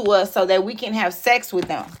out to us so that we can have sex with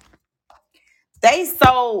them." They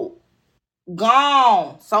so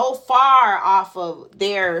gone so far off of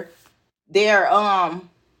their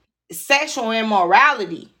sexual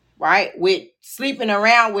immorality, right? With sleeping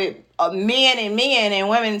around with men and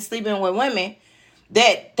women sleeping with women,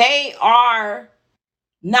 that they are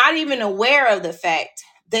not even aware of the fact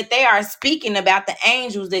that they are speaking about the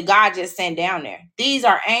angels that God just sent down there. These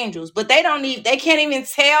are angels, but they can't even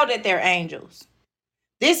tell that they're angels.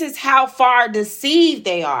 This is how far deceived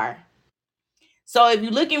they are. So if you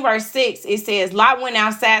look in verse 6, it says, Lot went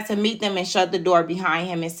outside to meet them and shut the door behind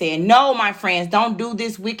him and said, "No, my friends, don't do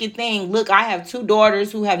this wicked thing. Look, I have 2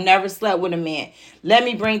 daughters who have never slept with a man. Let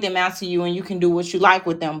me bring them out to you and you can do what you like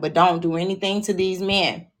with them, but don't do anything to these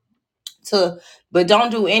men. But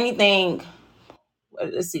don't do anything.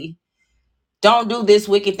 Let's see. Don't do this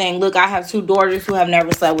wicked thing. Look, I have 2 daughters who have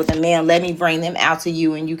never slept with a man. Let me bring them out to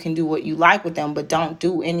you and you can do what you like with them, but don't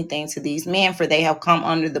do anything to these men, for they have come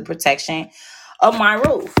under the protection of my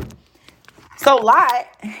roof." So Lot,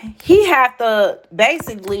 he had to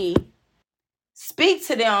basically speak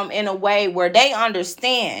to them in a way where they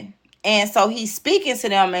understand. And so he's speaking to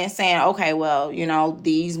them and saying, okay, well,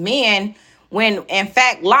 these men, when in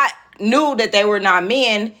fact Lot knew that they were not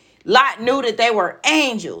men, Lot knew that they were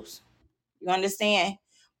angels. You understand?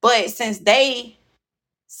 But since they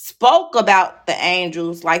spoke about the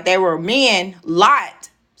angels like they were men, Lot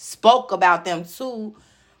spoke about them too,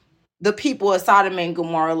 the people of Sodom and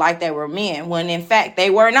Gomorrah, like they were men, when in fact they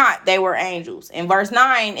were not. They were angels. In verse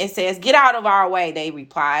 9, it says, "Get out of our way," they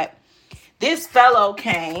replied. "This fellow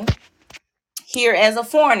came here as a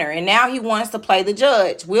foreigner, and now he wants to play the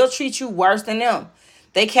judge. We'll treat you worse than them."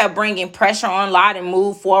 They kept bringing pressure on Lot and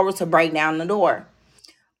moved forward to break down the door.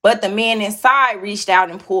 But the men inside reached out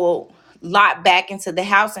and pulled Lot back into the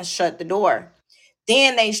house and shut the door.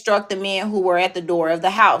 Then they struck the men who were at the door of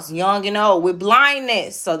the house, young and old, with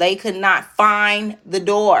blindness, so they could not find the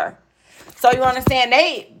door. So you understand,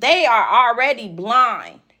 they are already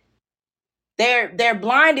blind. They're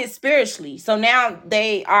blinded spiritually. So now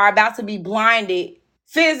they are about to be blinded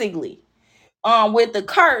physically. With the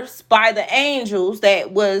curse by the angels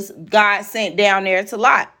that was God sent down there to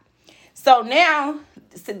Lot. So now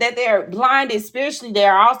that they're blinded spiritually, they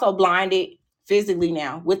are also blinded physically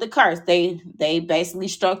now with the curse. They basically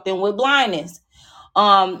struck them with blindness.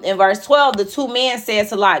 In verse 12, the 2 men said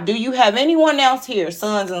to Lot, "Do you have anyone else here,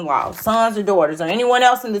 sons-in-law, sons or daughters, or anyone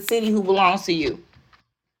else in the city who belongs to you?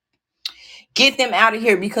 Get them out of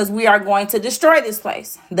here, because we are going to destroy this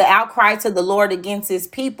place. The outcry to the Lord against his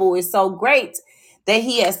people is so great that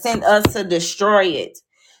he has sent us to destroy it."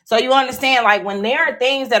 So you understand, like, when there are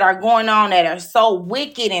things that are going on that are so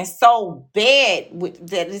wicked and so bad,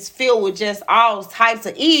 that is filled with just all types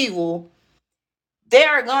of evil, there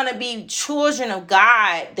are going to be children of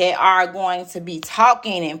God that are going to be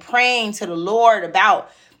talking and praying to the Lord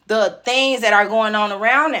about the things that are going on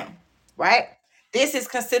around them, right? This is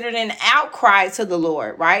considered an outcry to the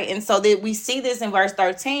Lord, right? And so that we see this in verse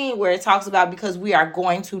 13, where it talks about, because we are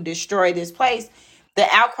going to destroy this place, the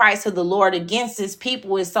outcry to the Lord against his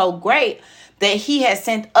people is so great that he has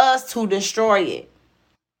sent us to destroy it.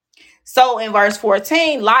 So in verse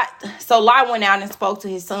 14, Lot went out and spoke to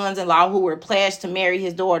his sons-in-law who were pledged to marry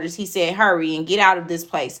his daughters. He said, "Hurry and get out of this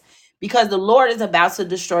place, because the Lord is about to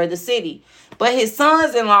destroy the city." But his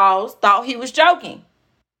sons-in-laws thought he was joking,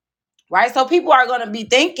 right? So people are going to be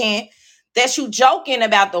thinking that you joking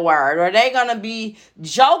about the word, or they're going to be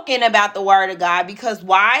joking about the word of God, because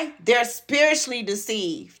why? They're spiritually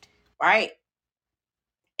deceived, right?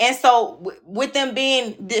 And so with them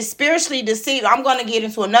being spiritually deceived, I'm going to get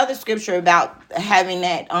into another scripture about having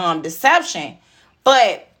that deception.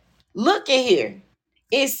 But look at here.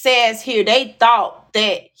 it says here they thought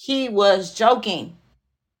that he was joking,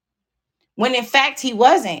 when in fact he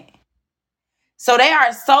wasn't. So they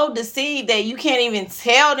are so deceived that you can't even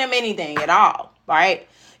tell them anything at all, right?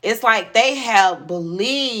 It's like they have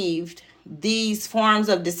believed these forms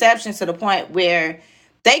of deception to the point where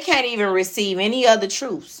they can't even receive any other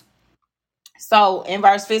truths. So in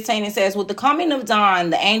verse 15, it says, with the coming of dawn,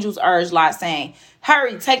 the angels urged Lot, saying,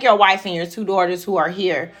 hurry, take your wife and your 2 daughters who are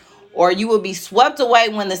here, or you will be swept away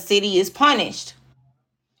when the city is punished.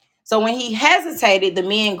 So when he hesitated, the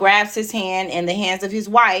men grasped his hand and the hands of his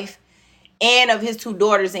wife and of his 2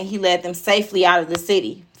 daughters, and he led them safely out of the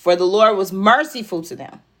city, for the Lord was merciful to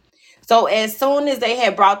them. So as soon as they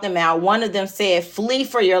had brought them out, one of them said, flee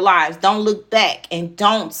for your lives. Don't look back and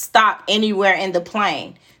don't stop anywhere in the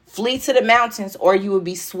plain. Flee to the mountains or you will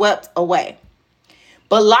be swept away.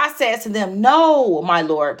 But Lot said to them, no, my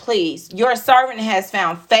Lord, please. Your servant has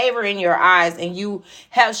found favor in your eyes, and you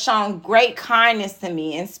have shown great kindness to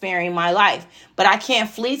me in sparing my life. But I can't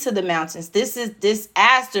flee to the mountains. This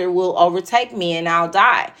disaster will overtake me and I'll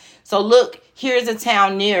die. So look, here's a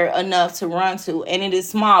town near enough to run to, and it is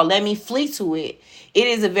small. Let me flee to it. It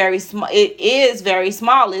is very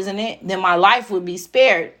small, isn't it? Then my life would be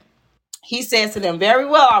spared. He says to them, very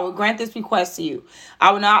well, I will grant this request to you.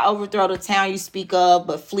 I will not overthrow the town you speak of,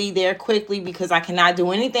 but flee there quickly, because I cannot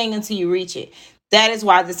do anything until you reach it. That is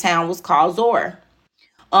why the town was called Zoar.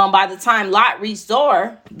 By the time Lot reached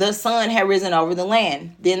Zoar, the sun had risen over the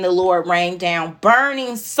land. Then the Lord rained down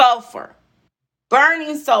burning sulfur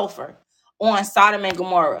on Sodom and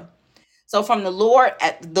Gomorrah. So from the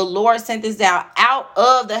Lord sent this down out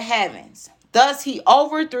of the heavens. Thus he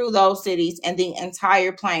overthrew those cities and the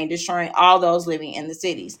entire plain, destroying all those living in the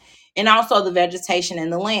cities, and also the vegetation in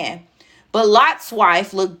the land. But Lot's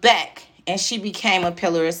wife looked back, and she became a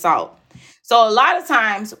pillar of salt. So a lot of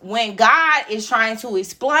times when God is trying to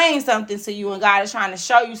explain something to you and God is trying to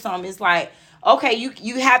show you something, it's like, okay,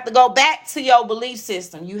 you have to go back to your belief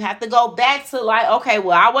system. You have to go back to like, okay,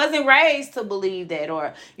 well, I wasn't raised to believe that,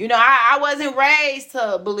 or, I wasn't raised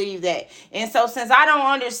to believe that. And so since I don't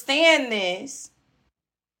understand this,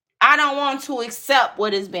 I don't want to accept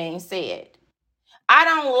what is being said. I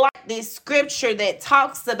don't like this scripture that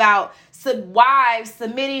talks about wives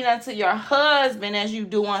submitting unto your husband as you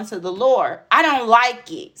do unto the Lord. I don't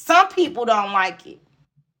like it. Some people don't like it.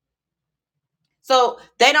 So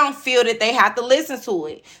they don't feel that they have to listen to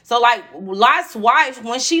it. So like Lot's wife,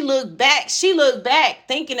 when she looked back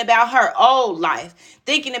thinking about her old life,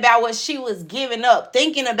 thinking about what she was giving up,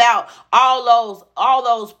 thinking about all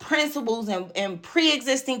those principles and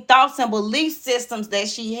pre-existing thoughts and belief systems that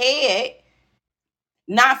she had,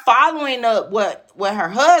 not following up what her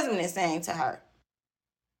husband is saying to her.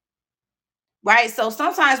 Right? So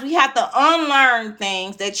sometimes we have to unlearn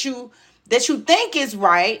things that you think is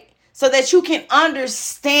right, so that you can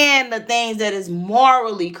understand the things that is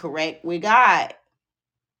morally correct with God.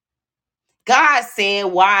 God said,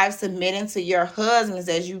 wives, submit unto your husbands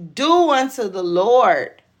as you do unto the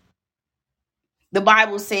Lord. The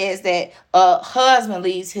Bible says that a husband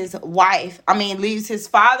leaves his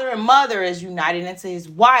father and mother as united into his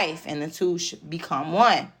wife, and the two should become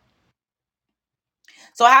one.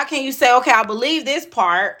 So how can you say, okay, I believe this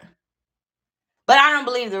part, but I don't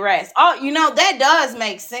believe the rest? Oh, that does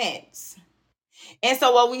make sense. And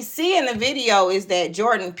so what we see in the video is that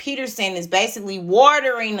Jordan Peterson is basically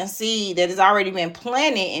watering a seed that has already been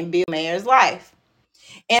planted in Bill Mayer's life.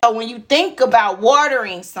 And so when you think about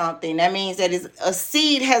watering something, that means that a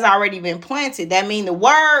seed has already been planted. That means the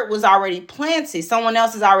word was already planted. Someone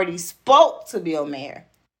else has already spoke to Bill Mayer.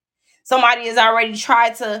 Somebody has already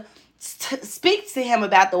tried to speak to him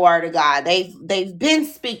about the word of God. They've been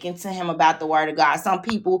speaking to him about the word of God. Some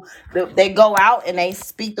people, they go out and they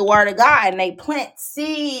speak the word of God and they plant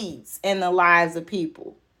seeds in the lives of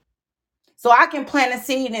people. So I can plant a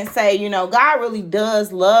seed and say, God really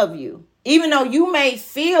does love you. Even though you may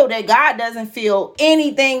feel that God doesn't feel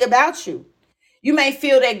anything about you. You may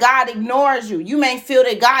feel that God ignores you. You may feel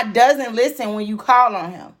that God doesn't listen when you call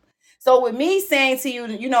on him. So with me saying to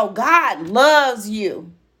you, God loves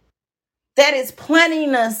you, that is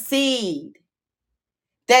planting a seed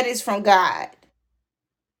that is from God.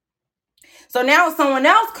 So now someone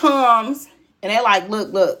else comes and they're like,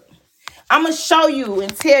 look, I'm going to show you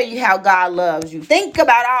and tell you how God loves you. Think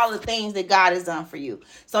about all the things that God has done for you.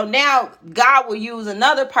 So now God will use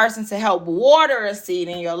another person to help water a seed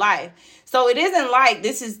in your life. So it isn't like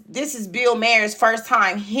this is Bill Mayer's first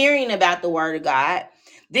time hearing about the word of God.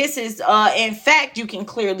 This is, in fact, you can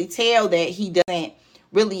clearly tell that he doesn't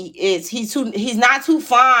really is. He's not too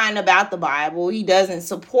fond about the Bible. He doesn't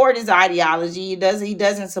support his ideology. He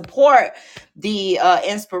doesn't support the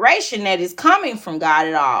inspiration that is coming from God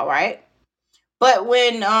at all, right? But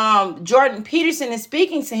when Jordan Peterson is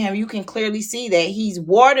speaking to him, you can clearly see that he's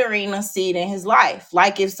watering a seed in his life.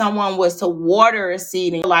 Like if someone was to water a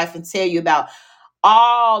seed in your life and tell you about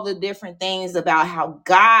all the different things about how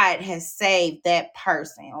God has saved that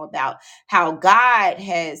person, or about how God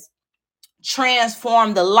has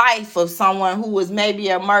transformed the life of someone who was maybe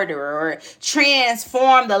a murderer, or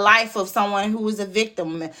transformed the life of someone who was a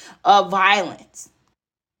victim of violence.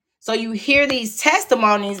 So you hear these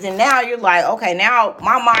testimonies and now you're like, okay, now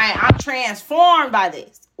my mind, I'm transformed by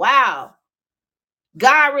this. Wow.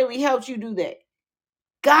 God really helped you do that.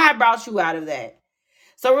 God brought you out of that.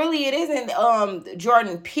 So really it isn't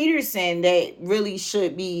Jordan Peterson that really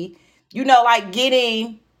should be, like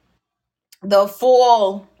getting the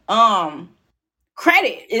full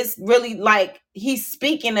credit. It's really like he's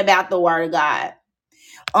speaking about the word of God.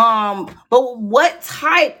 But what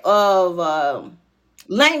type of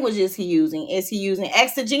language is he using? Is he using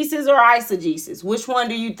exegesis or eisegesis? Which one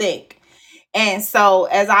do you think? And so,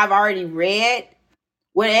 as I've already read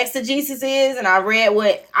what exegesis is, and I read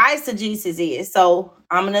what eisegesis is, so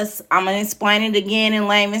I'm gonna explain it again in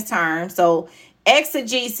layman's terms. So,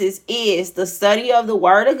 exegesis is the study of the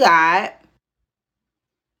Word of God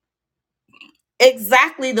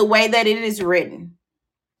exactly the way that it is written.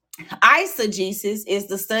 Eisegesis is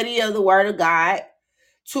the study of the Word of God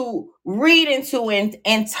to read into and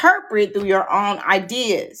interpret through your own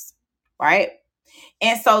ideas, right?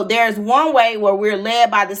 And so there's one way where we're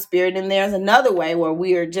led by the Spirit, and there's another way where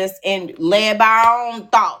we are just led by our own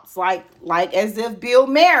thoughts, like as if Bill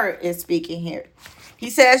Maher is speaking here. He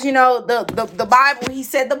says, the Bible, he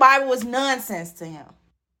said the Bible was nonsense to him,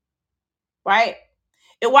 right?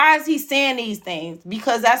 And why is he saying these things?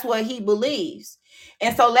 Because that's what he believes.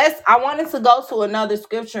 And so I wanted to go to another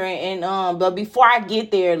scripture, and but before I get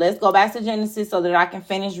there, let's go back to Genesis so that I can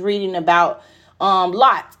finish reading about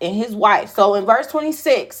Lot and his wife. So in verse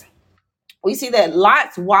 26, we see that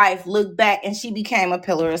Lot's wife looked back and she became a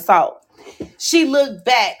pillar of salt. She looked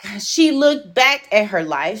back at her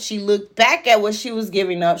life. She looked back at what she was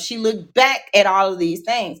giving up. She looked back at all of these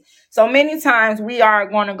things. So many times we are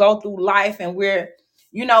going to go through life and we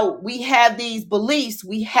have these beliefs.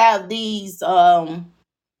 We have these,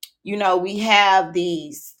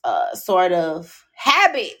 sort of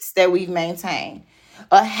habits that we've maintained.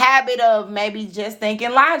 A habit of maybe just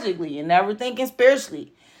thinking logically and never thinking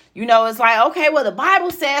spiritually. It's like, okay, well, the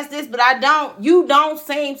Bible says this, but you don't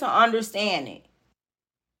seem to understand it.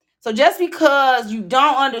 So just because you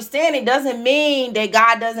don't understand it doesn't mean that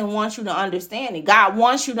God doesn't want you to understand it. God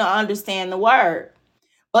wants you to understand the word.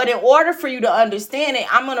 But in order for you to understand it,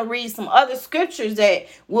 I'm going to read some other scriptures that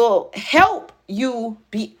will help you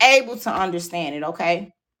be able to understand it,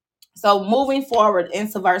 okay? So moving forward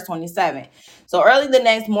into verse 27. So early the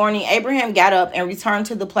next morning, Abraham got up and returned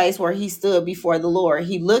to the place where he stood before the Lord.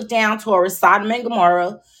 He looked down toward Sodom and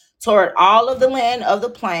Gomorrah, toward all of the land of the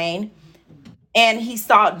plain, and he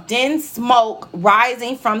saw dense smoke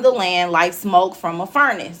rising from the land like smoke from a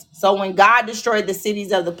furnace. So when God destroyed the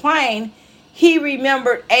cities of the plain, he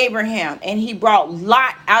remembered Abraham, and he brought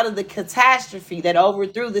Lot out of the catastrophe that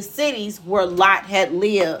overthrew the cities where Lot had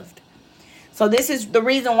lived. So this is the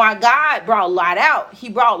reason why God brought Lot out. He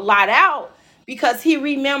brought Lot out because he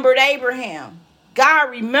remembered Abraham.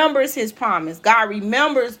 God remembers his promise. God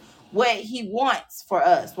remembers what he wants for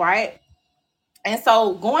us, right? And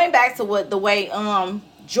so going back to the way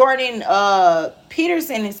Jordan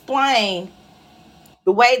Peterson explained,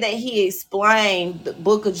 the way that he explained the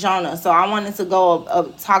book of Jonah. So I wanted to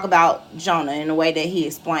go talk about Jonah in the way that he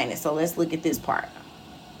explained it. So let's look at this part.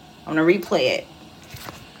 I'm going to replay it.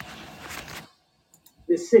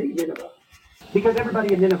 This city, Nineveh. Because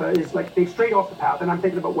everybody in Nineveh is like, they strayed off the path, and I'm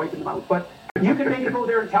thinking about wiping them out. But you can maybe go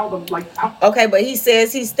there and tell them, like, okay, but he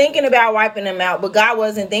says he's thinking about wiping them out, but God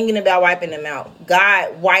wasn't thinking about wiping them out.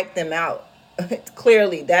 God wiped them out.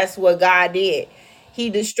 Clearly, that's what God did. He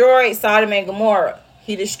destroyed Sodom and Gomorrah.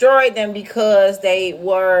 He destroyed them because they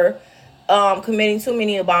were committing too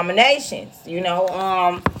many abominations,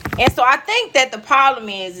 and so I think that the problem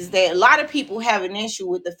is that a lot of people have an issue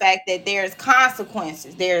with the fact that there's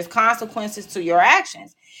consequences to your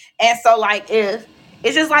actions. And so like if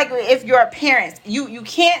it's just like if you're a parent, you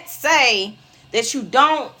can't say that you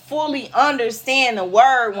don't fully understand the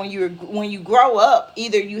word when you grow up.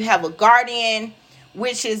 Either you have a guardian,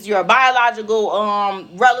 which is your biological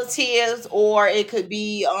relatives, or it could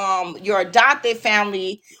be your adopted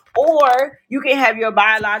family, or you can have your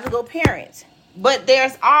biological parents. But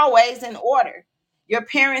there's always an order. Your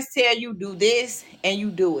parents tell you do this and you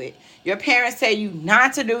do it. Your parents tell you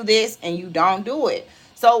not to do this and you don't do it.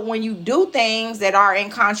 So when you do things that are in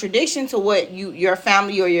contradiction to what your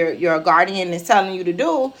family or your guardian is telling you to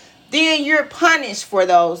do, then you're punished for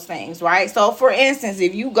those things, right? So for instance,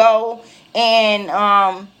 if you go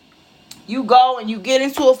and you get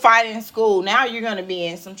into a fight in school, now you're going to be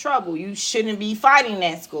in some trouble. You shouldn't be fighting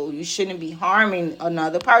at school. You shouldn't be harming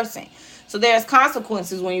another person. So there's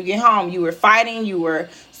consequences when you get home. You were fighting, you were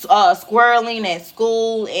squirreling at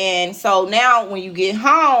school, and so now when you get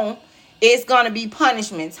home, it's going to be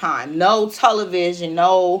punishment time. No television,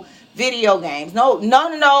 no video games,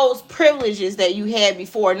 none of those privileges that you had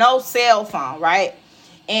before, no cell phone, right?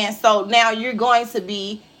 And so now you're going to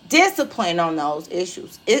be disciplined on those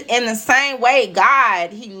issues. In the same way,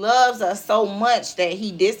 God, he loves us so much that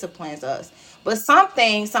he disciplines us. But some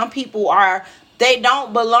people they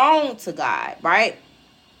don't belong to God, right?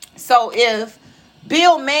 So if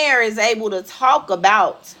Bill Maher is able to talk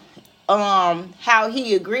about how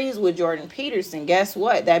he agrees with Jordan Peterson, guess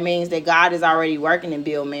what? That means that God is already working in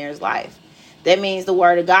Bill Maher's life. That means the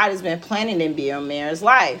word of God has been planted in Bill Maher's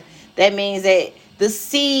life. That means that the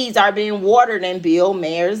seeds are being watered in Bill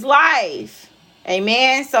Maher's life.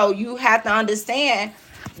 Amen. So you have to understand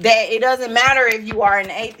that it doesn't matter if you are an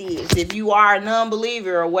atheist, if you are a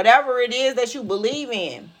non-believer, or whatever it is that you believe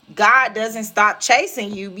in. God doesn't stop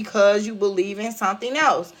chasing you because you believe in something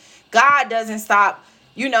else. God doesn't stop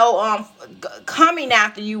coming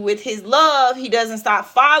after you with his love. He doesn't stop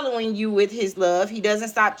following you with his love. He doesn't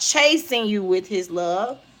stop chasing you with his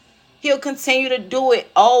love. He'll continue to do it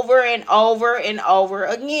over and over and over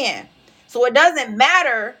again. So it doesn't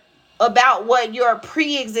matter about what your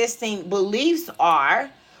pre-existing beliefs are,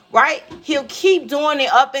 right? He'll keep doing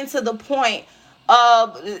it up into the point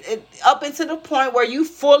where you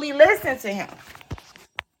fully listen to him.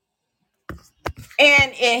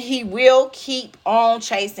 And he will keep on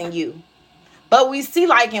chasing you. But we see,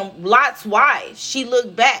 like in Lot's wife, she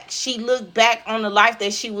looked back on the life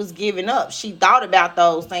that she was giving up. She thought about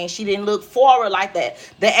those things. She didn't look forward like that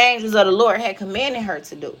the angels of the Lord had commanded her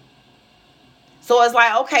to do. So it's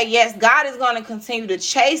like, okay, yes, God is going to continue to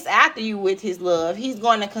chase after you with his love. He's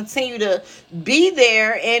going to continue to be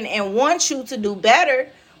there and want you to do better.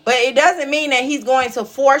 But it doesn't mean that he's going to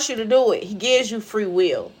force you to do it. He gives you free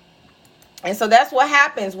will. And so that's what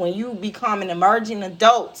happens when you become an emerging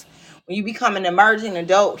adult. When you become an emerging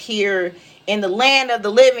adult here in the land of the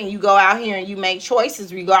living, you go out here and you make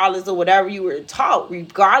choices regardless of whatever you were taught,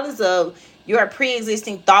 regardless of your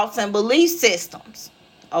pre-existing thoughts and belief systems.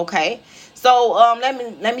 Okay, so let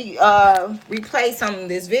me replay some of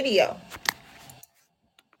this video.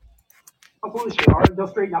 How foolish they are, they'll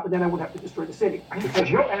straighten up, and then I would have to destroy the city.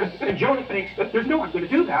 And Jonah thinks there's no one going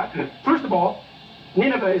to do that. First of all,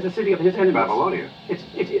 Nineveh is a city of his enemies. Babylonia.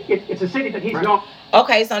 It's a city that he's Right. known.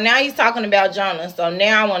 Okay, so now he's talking about Jonah. So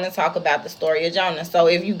now I want to talk about the story of Jonah. So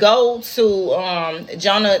if you go to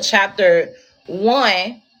Jonah chapter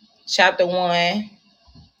 1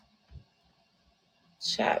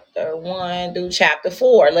 through chapter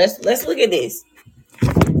 4. Let's look at this.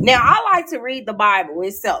 Now, I like to read the Bible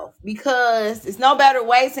itself because there's no better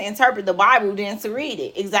way to interpret the Bible than to read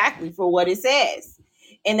it exactly for what it says.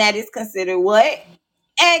 And that is considered what?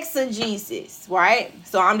 Exegesis, right?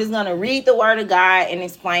 So I'm just going to read the word of God and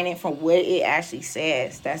explain it from what it actually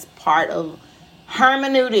says. That's part of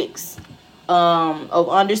hermeneutics, of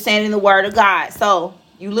understanding the word of God. So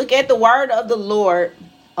you look at the word of the Lord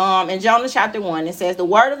in Jonah chapter 1. It says, the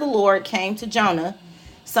word of the Lord came to Jonah,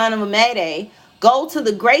 son of Amittai. Go to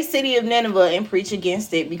the great city of Nineveh and preach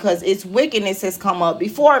against it, because its wickedness has come up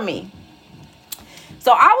before me.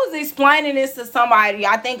 So I was explaining this to somebody,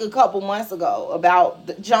 I think a couple months ago, about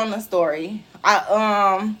the Jonah story.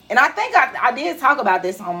 And I think I did talk about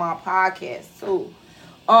this on my podcast too.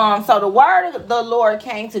 So the word of the Lord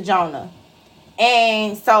came to Jonah.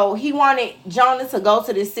 And so he wanted Jonah to go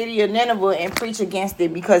to the city of Nineveh and preach against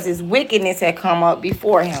it because his wickedness had come up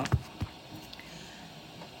before him.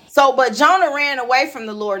 So, but Jonah ran away from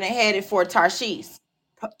the Lord and headed for Tarshish.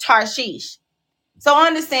 So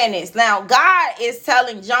understand this. Now, God is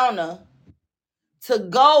telling Jonah to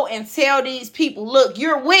go and tell these people, look,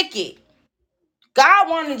 you're wicked. God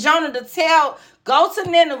wanted Jonah to go to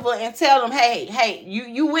Nineveh and tell them, hey,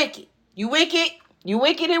 you wicked. You wicked. You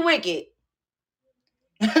wicked and wicked.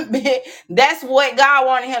 That's what God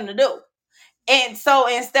wanted him to do. And so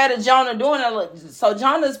instead of Jonah doing it, so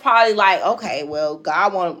Jonah's probably like, okay, well,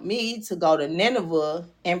 God wanted me to go to Nineveh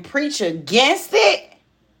and preach against it.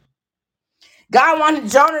 God wanted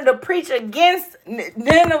Jonah to preach against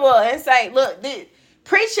Nineveh and say, look,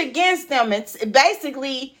 preach against them. It's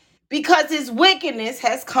basically because his wickedness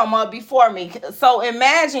has come up before me. So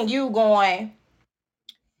imagine you going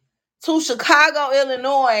to Chicago,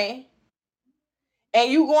 Illinois, and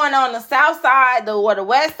you going on the south side or the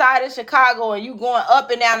west side of Chicago, and you going up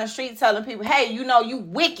and down the street telling people, hey, you know, you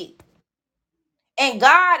wicked. And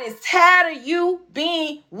God is tired of you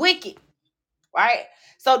being wicked, right?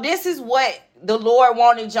 So this is what the Lord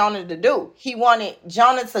wanted Jonah to do. He wanted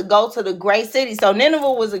Jonah to go to the great city. So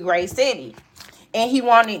Nineveh was a great city. And he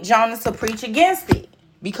wanted Jonah to preach against it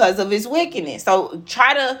because of his wickedness. So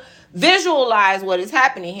try to visualize what is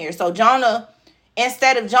happening here. So Jonah,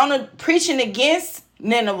 instead of Jonah preaching against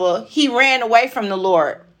Nineveh, he ran away from the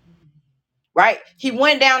Lord, right? He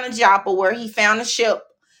went down to Joppa where he found a ship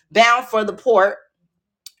bound for the port.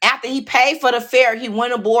 After he paid for the fare, he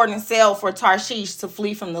went aboard and sailed for Tarshish to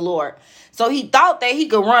flee from the Lord. So he thought that he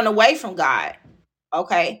could run away from God.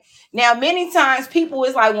 Okay. Now, many times people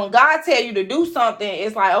is like, when God tell you to do something,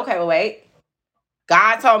 it's like, okay, well, wait.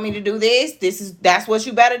 God told me to do this. That's what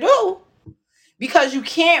you better do. Because you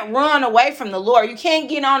can't run away from the Lord. You can't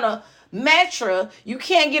get on a Metro. You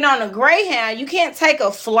can't get on a Greyhound. You can't take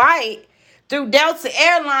a flight through Delta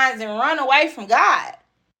Airlines and run away from God.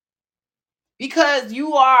 Because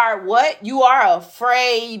you are what? You are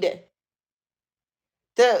afraid.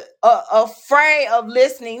 Afraid of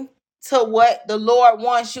listening to what the Lord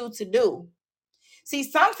wants you to do. See,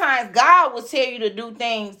 sometimes God will tell you to do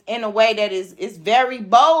things in a way that is very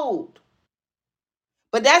bold.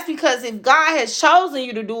 But that's because if God has chosen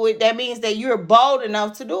you to do it, that means that you're bold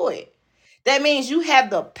enough to do it. That means you have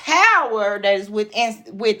the power that is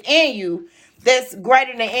within you that's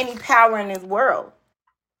greater than any power in this world.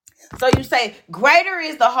 So you say, greater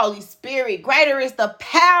is the Holy Spirit. Greater is the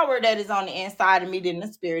power that is on the inside of me than the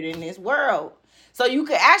spirit in this world. So you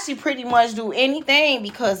could actually pretty much do anything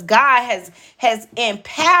because God has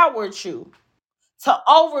empowered you to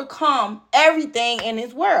overcome everything in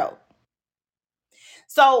this world.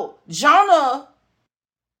 So Jonah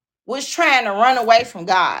was trying to run away from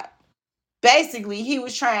God. Basically, he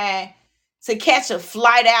was trying to catch a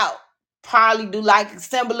flight out, probably do like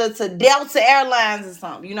similar to Delta Airlines or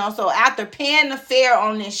something, you know. So after paying the fare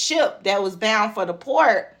on this ship that was bound for the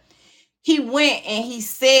port, he went and he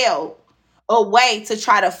sailed away to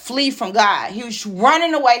try to flee from God. He was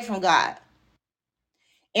running away from God.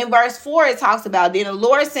 In verse 4, it talks about, then the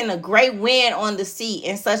Lord sent a great wind on the sea,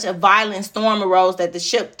 and such a violent storm arose that the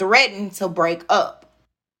ship threatened to break up.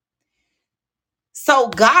 So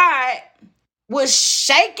God was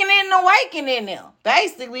shaking and awakening them,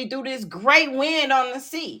 basically through this great wind on the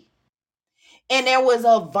sea. And there was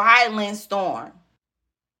a violent storm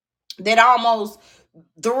that almost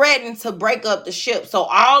threatened to break up the ship. So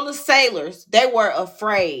all the sailors, they were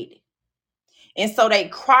afraid. And so they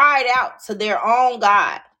cried out to their own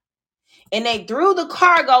God. And they threw the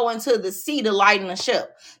cargo into the sea to lighten the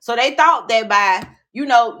ship. So they thought that by,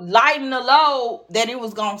 lightening the load, that it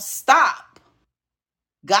was going to stop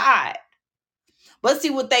God. But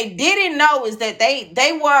see, what they didn't know is that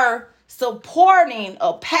they were supporting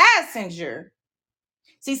a passenger.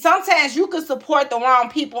 See, sometimes you could support the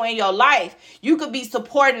wrong people in your life. You could be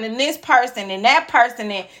supporting this person and that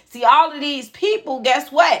person. And see, all of these people,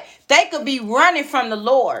 guess what? They could be running from the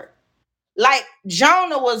Lord. Like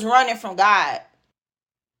Jonah was running from God.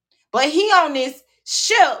 But he on this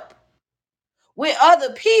ship with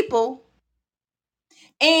other people.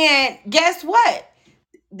 And guess what?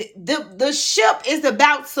 The ship is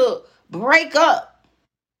about to break up.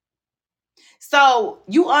 So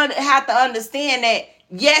you have to understand that,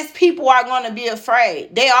 yes, people are going to be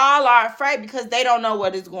afraid. They all are afraid because they don't know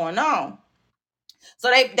what is going on. So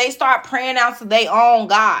they start praying out to their own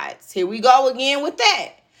gods. Here we go again with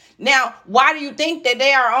that. Now, why do you think that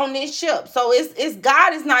they are on this ship? So it's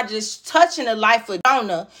God is not just touching the life of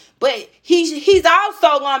Jonah, but he's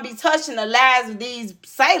also going to be touching the lives of these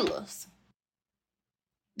sailors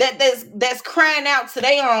that's crying out to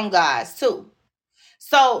their own gods too.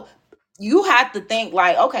 So you have to think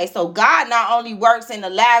like, okay, so God not only works in the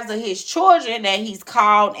lives of his children that he's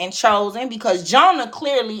called and chosen, because Jonah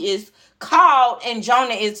clearly is called and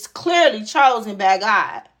Jonah is clearly chosen by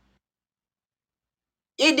God.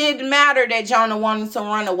 It didn't matter that Jonah wanted to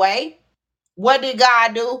run away. What did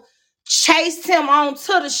God do? Chased him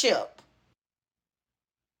onto the ship.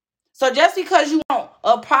 So just because you want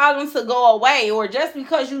a problem to go away, or just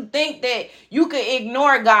because you think that you could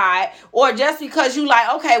ignore God, or just because you like,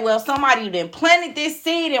 okay, well, somebody then planted this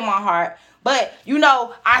seed in my heart, but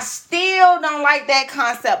I still don't like that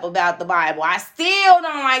concept about the Bible. I still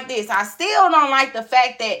don't like this. I still don't like the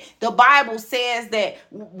fact that the Bible says that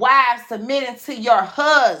wives submitting to your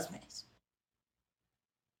husbands.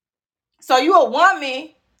 So you a woman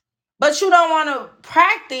But you don't want to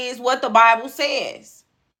practice what the Bible says.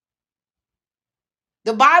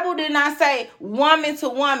 The Bible did not say woman to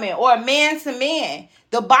woman or man to man.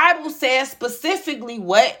 The Bible says specifically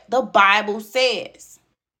what the Bible says.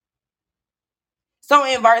 So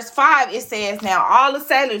in verse 5, it says, now all the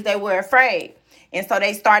sailors, they were afraid. And so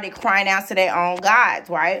they started crying out to their own gods,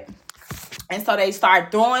 right? And so they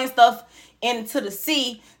started throwing stuff into the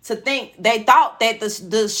sea they thought that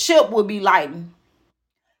the ship would be lightened.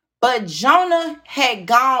 But Jonah had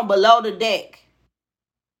gone below the deck.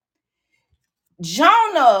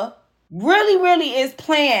 Jonah really is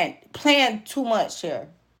playing too much here.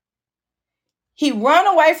 He run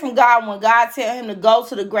away from God when God tell him to go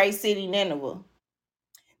to the great city Nineveh.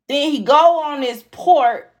 Then he go on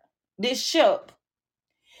this ship.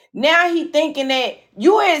 Now he thinking that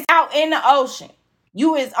you is out in the ocean.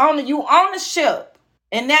 You on the ship.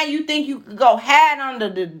 And now you think you could go hide under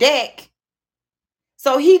the deck.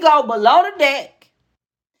 So he go below the deck.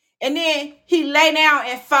 And then he lay down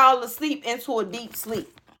and fall asleep into a deep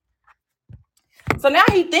sleep. So now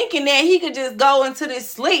he thinking that he could just go into this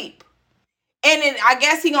sleep. And then I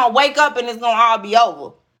guess he gonna wake up and it's gonna all be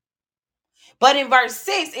over. But in verse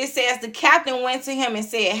 6, it says the captain went to him and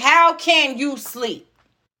said, how can you sleep?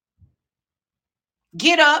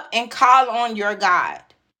 Get up and call on your God.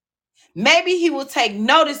 Maybe he will take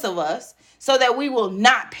notice of us so that we will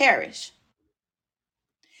not perish.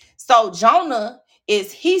 So Jonah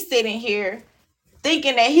he's sitting here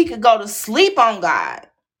thinking that he could go to sleep on God.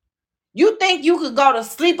 You think you could go to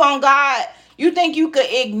sleep on God? You think you could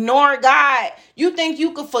ignore God? You think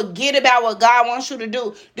you could forget about what God wants you to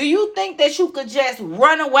do? Do you think that you could just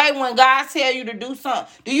run away when God tells you to do something?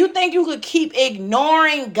 Do you think you could keep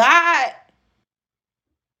ignoring God?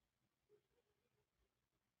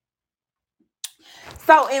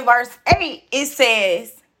 So in verse 8, it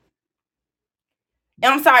says,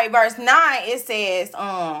 verse 9, it says,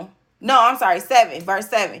 7, verse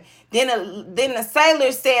 7. Then the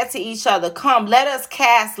sailors said to each other, come, let us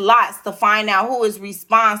cast lots to find out who is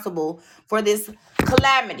responsible for this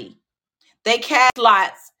calamity. They cast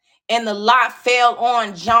lots, and the lot fell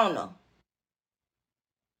on Jonah.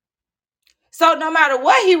 So no matter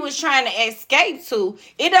what he was trying to escape to,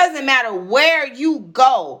 it doesn't matter where you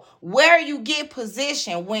go, where you get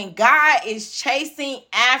position. When God is chasing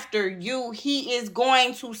after you, he is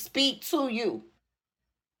going to speak to you.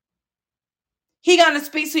 He's going to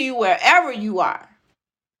speak to you wherever you are.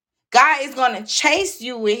 God is going to chase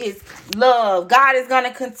you with his love. God is going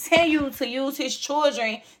to continue to use his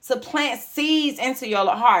children to plant seeds into your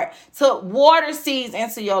heart, to water seeds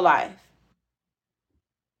into your life.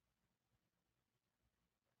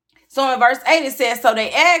 So in verse 8, it says, so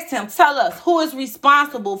they asked him, tell us, who is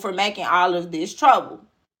responsible for making all of this trouble?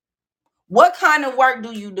 What kind of work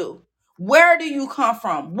do you do? Where do you come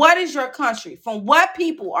from? What is your country? From what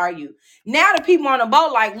people are you? Now the people on the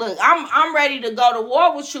boat like, look, I'm ready to go to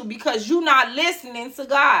war with you because you're not listening to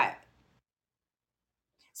God.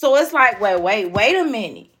 So it's like, wait a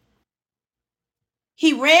minute.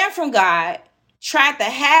 He ran from God, tried to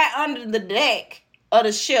hide under the deck of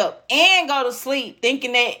the ship and go to sleep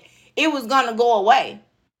thinking that it was going to go away.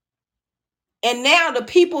 And now the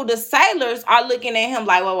people, the sailors, are looking at him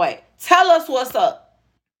like, wait, tell us what's up.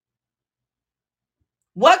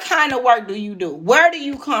 What kind of work do you do? Where do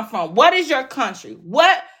you come from? What is your country?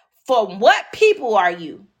 From what people are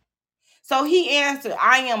you? So he answered,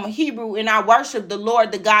 I am a Hebrew and I worship the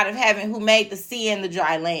Lord, the God of heaven, who made the sea and the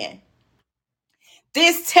dry land.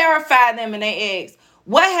 This terrified them and they asked,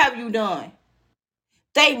 what have you done?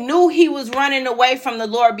 They knew he was running away from the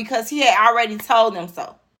Lord because he had already told them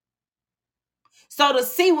so. So the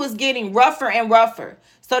sea was getting rougher and rougher.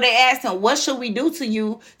 So they asked him, what should we do to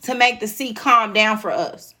you to make the sea calm down for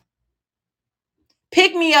us?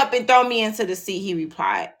 Pick me up and throw me into the sea, he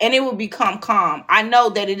replied, and it will become calm. I know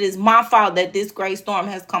that it is my fault that this great storm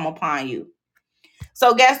has come upon you.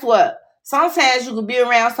 So guess what? Sometimes you could be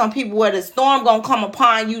around some people where the storm gonna come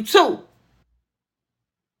upon you too.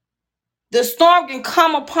 The storm can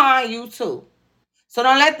come upon you too. So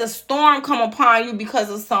don't let the storm come upon you because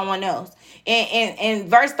of someone else. In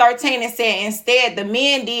verse 13, it said, instead, the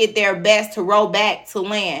men did their best to row back to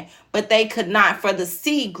land, but they could not, for the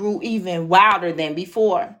sea grew even wilder than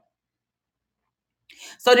before.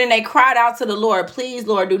 So then they cried out to the Lord, please,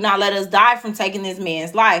 Lord, do not let us die from taking this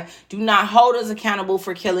man's life. Do not hold us accountable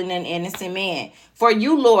for killing an innocent man. For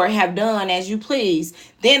you, Lord, have done as you please.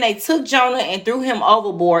 Then they took Jonah and threw him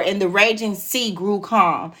overboard, and the raging sea grew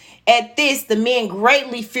calm. At this, the men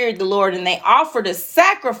greatly feared the Lord, and they offered a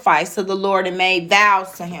sacrifice to the Lord and made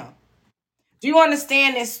vows to him. Do you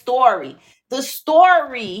understand this story? The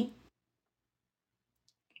story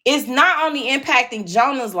It's not only impacting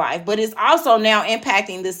Jonah's life, but it's also now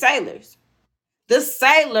impacting the sailors. The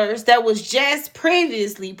sailors that was just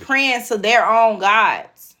previously praying to their own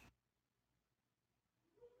gods.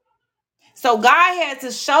 So God had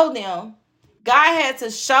to show them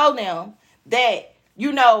that,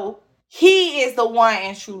 he is the one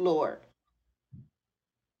and true Lord.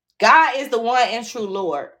 God is the one and true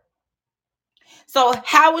Lord. So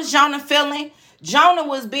how was Jonah feeling? Jonah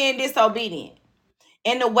was being disobedient.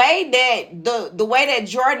 And the way that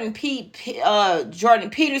Jordan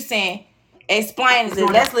Peterson explains it,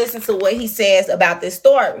 let's listen to what he says about this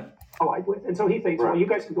story. With. And so he thinks, well, you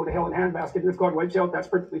guys can go to hell in a handbasket, and if God wipes you out, that's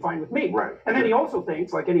perfectly fine with me. Right. And then he also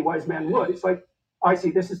thinks, like any wise man would, it's like, I see,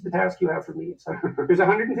 this is the task you have for me. It's like, there's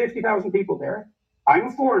 150,000 people there. I'm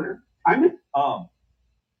a foreigner.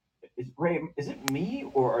 Is it me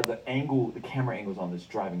or are the camera angles on this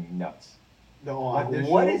driving you nuts? No,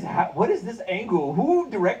 what is this angle? Who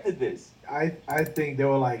directed this? I think they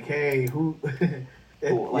were like, hey, who?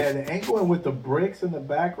 Cool, the angle and with the bricks in the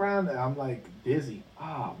background, I'm like dizzy.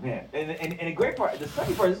 Oh man, and a great part. The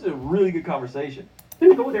second part. This is a really good conversation.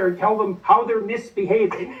 Going to go there and tell them how they're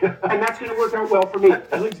misbehaving, and that's going to work out well for me.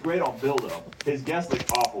 It looks great on Bill though. His guest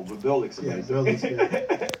looks awful, but Bill looks amazing. Yeah, Bill looks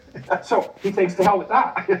good. So he thinks to hell with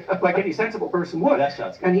that, like any sensible person would. That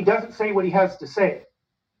shot's good. And he doesn't say what he has to say,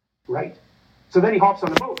 right? So then he hops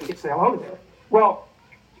on the boat and gets the hell out of there. Well,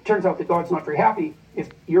 it turns out that God's not very happy if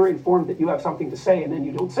you're informed that you have something to say and then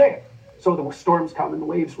you don't say it. So the storms come and the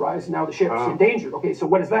waves rise, and now the ship's in danger. Okay, so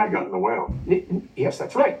what does that got in the whale. Yes,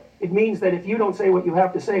 that's right. It means that if you don't say what you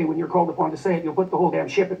have to say when you're called upon to say it, you'll put the whole damn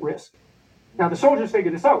ship at risk. Now, the soldiers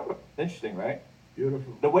figured this out. Interesting, right?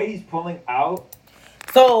 Beautiful. The way he's pulling out.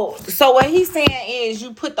 So what he's saying is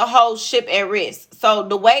you put the whole ship at risk. So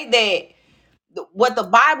the way that what the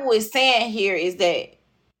Bible is saying here is that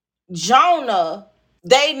Jonah,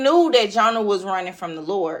 they knew that Jonah was running from the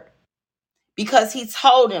Lord because he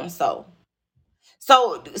told them so.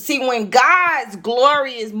 So, see, when God's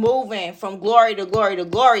glory is moving from glory to glory to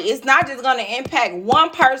glory, it's not just going to impact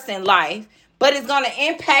one person's life, but it's going to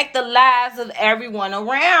impact the lives of everyone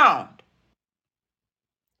around.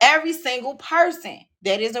 Every single person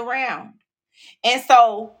that is around. And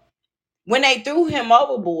so, when they threw him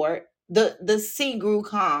overboard, the sea grew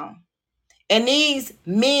calm. And these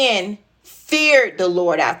men feared the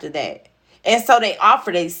Lord after that. And so they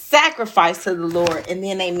offered a sacrifice to the Lord, and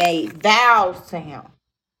then they made vows to him.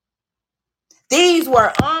 These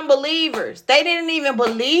were unbelievers. They didn't even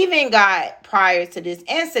believe in God prior to this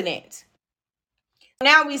incident.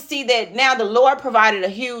 Now we see that now the Lord provided a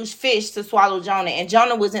huge fish to swallow Jonah, and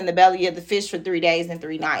Jonah was in the belly of the fish for 3 days and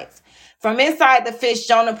 3 nights. From inside the fish,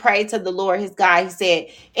 Jonah prayed to the Lord, his God. He said,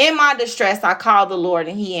 in my distress, I called the Lord,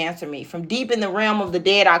 and he answered me. From deep in the realm of the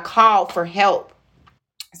dead, I called for help.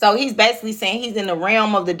 So he's basically saying he's in the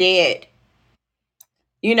realm of the dead.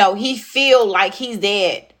 He feel like he's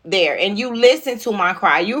dead there. And you listen to my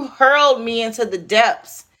cry. You hurled me into the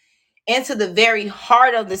depths, into the very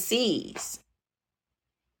heart of the seas.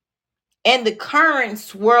 And the currents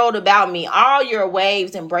swirled about me. All your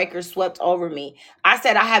waves and breakers swept over me. I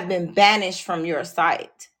said, I have been banished from your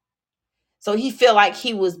sight. So he felt like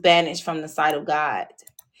he was banished from the sight of God.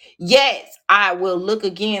 Yet I will look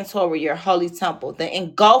again toward your holy temple. The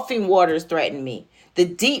engulfing waters threatened me. The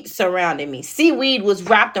deep surrounded me. Seaweed was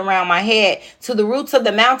wrapped around my head. To the roots of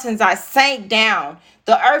the mountains I sank down.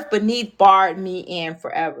 The earth beneath barred me in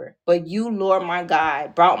forever. But you, Lord my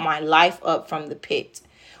God, brought my life up from the pit.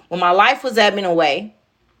 When my life was ebbing away,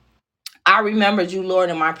 I remembered you, Lord,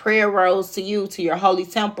 and my prayer rose to you, to your holy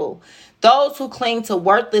temple. Those who cling to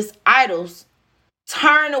worthless idols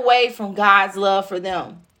turn away from God's love for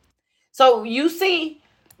them. So you see,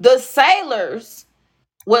 the sailors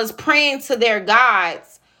was praying to their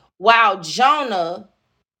gods while Jonah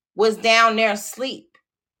was down there asleep.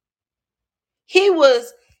 He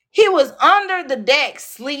was under the deck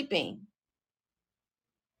sleeping.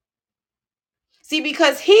 See,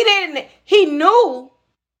 because he knew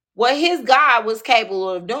what his God was capable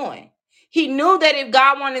of doing. He knew that if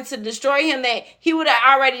God wanted to destroy him, that he would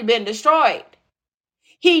have already been destroyed.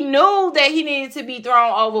 He knew that he needed to be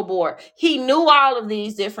thrown overboard. He knew all of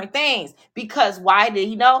these different things. Because why did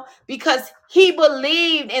he know? Because he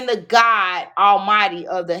believed in the God Almighty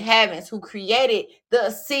of the heavens who created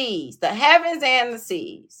the seas, the heavens and the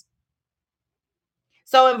seas.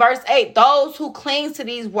 So in verse 8, those who cling to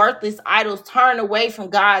these worthless idols turn away from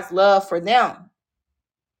God's love for them.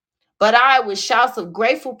 But I, with shouts of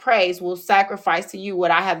grateful praise, will sacrifice to you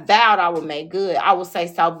what I have vowed I will make good. I will say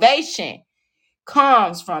salvation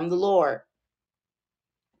comes from the Lord.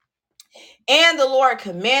 And the Lord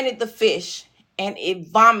commanded the fish, and it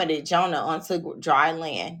vomited Jonah onto dry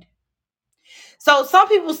land. So some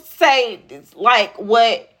people say, like,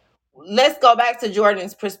 let's go back to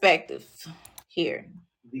Jordan's perspective here.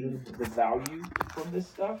 The value from this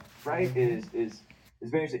stuff, right, is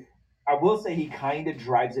very interesting. I will say he kind of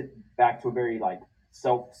drives it back to a very like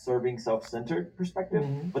self-serving, self-centered perspective,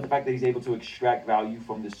 but the fact that he's able to extract value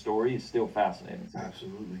from this story is still fascinating.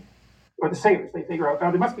 Absolutely. Or the sailors, they figure out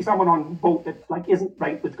there must be someone on boat that like isn't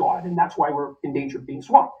right with God, and that's why we're in danger of being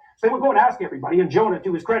swamped. So they would go and ask everybody, and Jonah,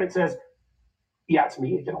 to his credit, says, "Yeah, it's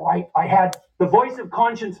me. I had the voice of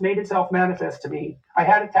conscience made itself manifest to me. I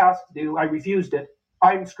had a task to do. I refused it.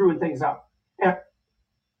 I'm screwing things up." And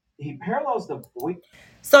he parallels the voice.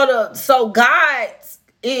 So God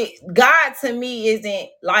to me isn't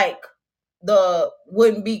like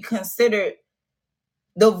wouldn't be considered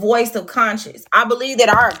the voice of conscience. I believe that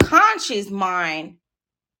our conscious mind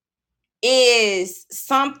is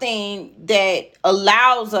something that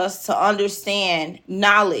allows us to understand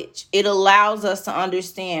knowledge. It allows us to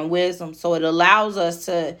understand wisdom. So it allows us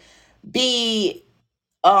to be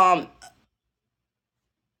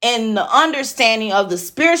in the understanding of the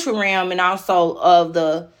spiritual realm and also of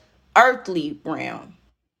the earthly realm.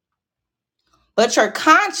 But your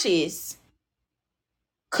conscious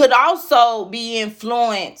could also be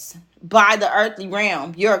influenced by the earthly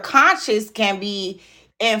realm. Your conscious can be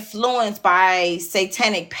influenced by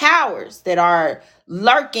satanic powers that are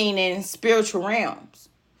lurking in spiritual realms.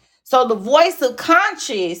 So the voice of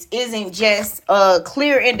conscience isn't just a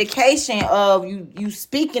clear indication of you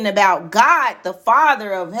speaking about God, the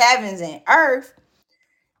Father of heavens and earth,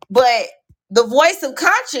 but the voice of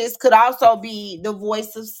conscience could also be the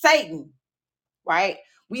voice of Satan, right?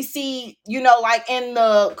 We see, like in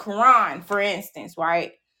the Quran, for instance,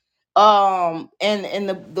 right? In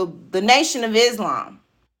the Nation of Islam,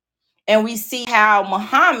 and we see how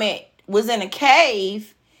Muhammad was in a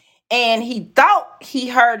cave and he thought he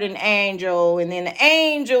heard an angel, and then the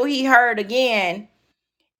angel he heard again,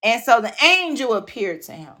 and so the angel appeared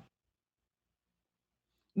to him.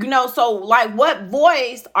 So like, what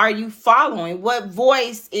voice are you following? What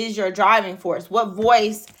voice is your driving force? What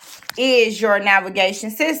voice is your navigation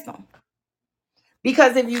system?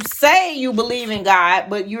 Because if you say you believe in God,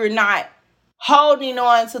 but you're not holding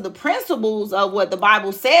on to the principles of what the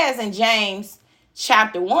Bible says in James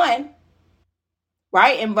chapter 1,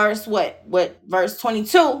 right? In verse verse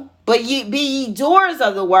 22, but ye be ye doers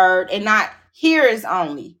of the word and not hearers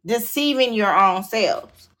only, deceiving your own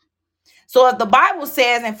selves. So if the Bible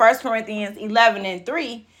says in 1 Corinthians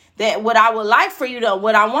 11:3 that what I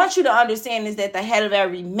want you to understand is that the head of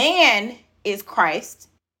every man is Christ,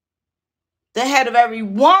 the head of every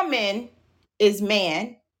woman is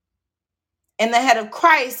man, and the head of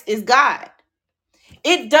Christ is God.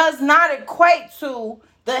 It does not equate to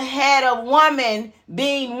the head of woman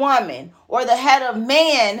being woman or the head of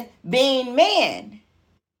man being man.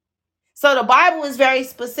 So the Bible is very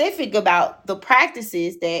specific about the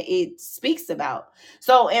practices that it speaks about.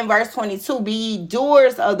 So in verse 22, be ye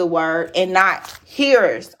doers of the word and not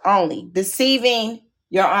hearers only, deceiving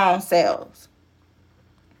your own selves.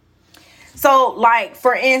 So, like,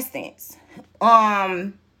 for instance,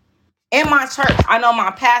 in my church, I know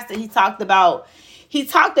my pastor, he talked about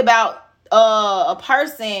a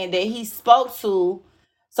person that he spoke to.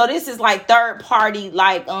 So this is like third party,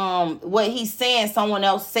 like what he's saying someone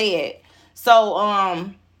else said.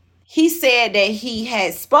 So he said that he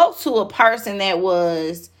had spoke to a person that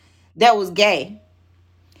was gay.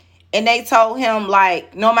 And they told him,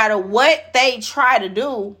 like, no matter what they try to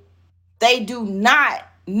do, they do not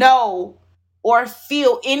know or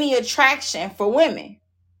feel any attraction for women.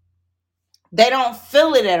 They don't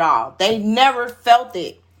feel it at all. They never felt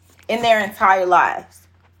it in their entire lives.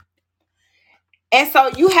 And so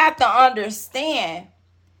you have to understand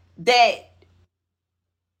that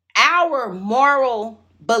our moral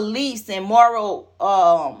beliefs and moral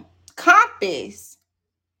compass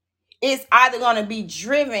is either going to be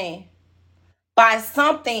driven by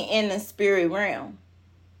something in the spirit realm.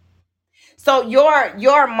 So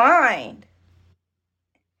your mind,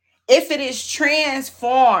 if it is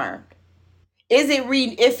transformed,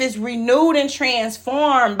 if it's renewed and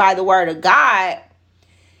transformed by the word of God,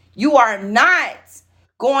 you are not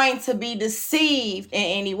going to be deceived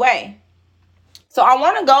in any way. So I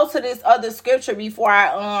want to go to this other scripture before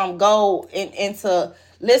I go into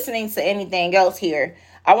listening to anything else here.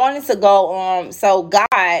 I wanted to go so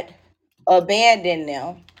God abandoned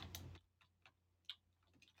them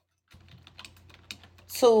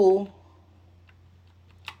to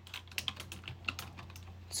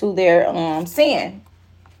their sin.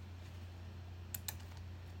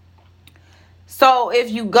 So if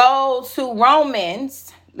you go to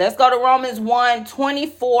Romans, let's go to Romans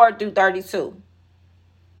 1:24-32.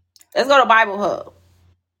 Let's go to Bible Hub.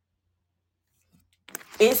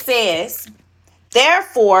 It says,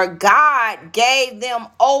 therefore, God gave them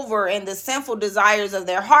over in the sinful desires of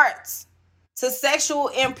their hearts to sexual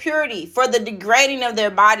impurity for the degrading of their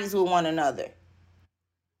bodies with one another.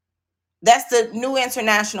 That's the New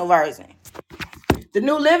International Version. The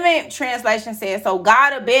New Living Translation says, so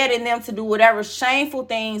God abandoned them to do whatever shameful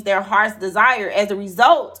things their hearts desire. As a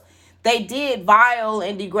result, they did vile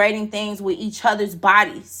and degrading things with each other's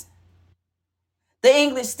bodies. The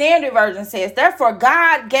English Standard Version says, therefore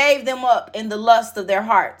God gave them up in the lust of their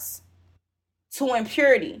hearts to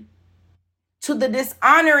impurity, to the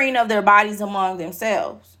dishonoring of their bodies among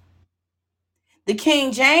themselves. The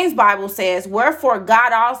King James Bible says, wherefore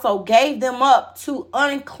God also gave them up to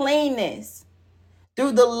uncleanness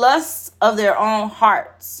through the lusts of their own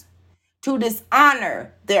hearts, to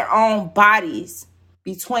dishonor their own bodies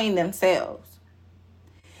between themselves.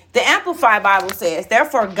 The Amplified Bible says,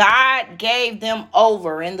 therefore God gave them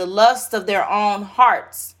over in the lust of their own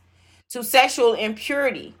hearts to sexual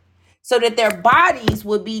impurity, so that their bodies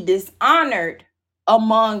would be dishonored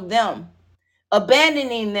among them,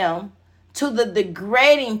 abandoning them to the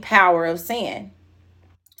degrading power of sin.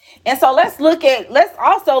 And so let's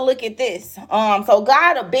also look at this. So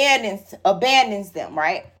God abandons them,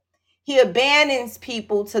 right? He abandons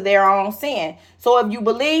people to their own sin. So if you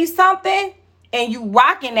believe something and you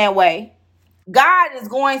rocking that way, God is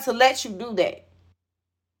going to let you do that.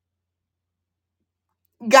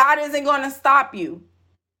 God isn't going to stop you.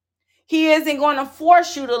 He isn't going to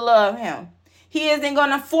force you to love him. He isn't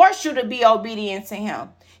going to force you to be obedient to him.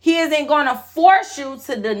 He isn't going to force you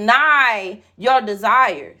to deny your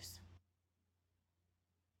desires.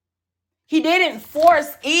 He didn't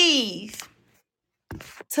force Eve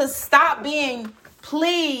to stop being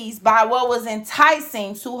pleased by what was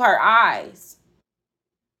enticing to her eyes.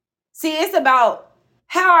 See, it's about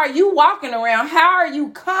how are you walking around? How are you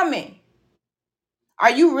coming?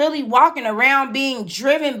 Are you really walking around being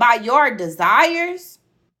driven by your desires?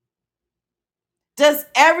 Does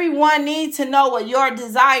everyone need to know what your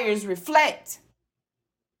desires reflect?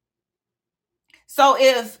 So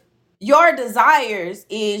if your desires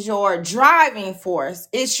is your driving force,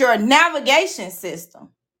 it's your navigation system,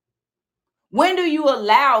 when do you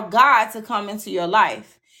allow God to come into your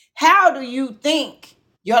life? How do you think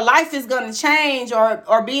your life is going to change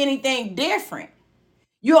or be anything different?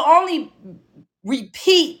 You'll only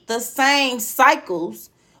repeat the same cycles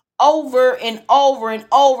over and over and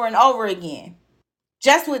over and over again,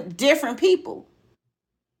 just with different people.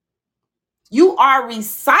 You are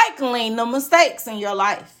recycling the mistakes in your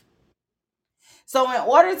life. So in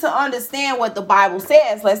order to understand what the Bible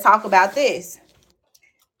says, let's talk about this.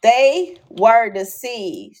 They were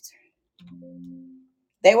deceived.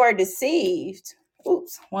 They were deceived.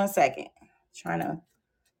 Oops, 1 second. Trying to.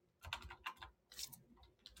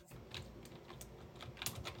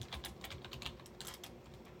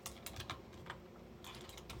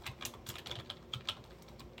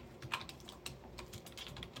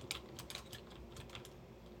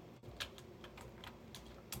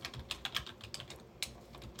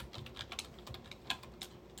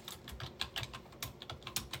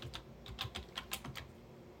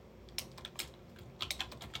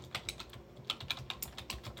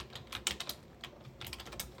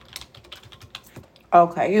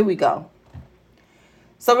 Okay, here we go.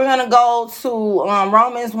 So we're going to go to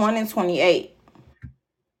Romans 1:28.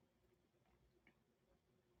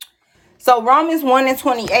 So Romans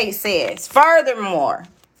 1:28 says, furthermore,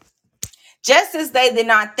 just as they did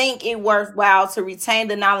not think it worthwhile to retain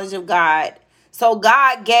the knowledge of God, so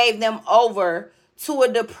God gave them over to a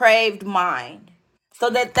depraved mind, so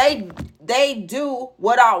that they do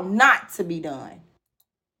what ought not to be done.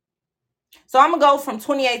 So I'm going to go from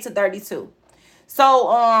 28 to 32. So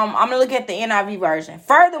I'm going to look at the NIV version.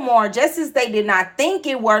 Furthermore, just as they did not think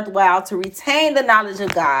it worthwhile to retain the knowledge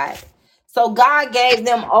of God, so God gave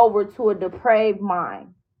them over to a depraved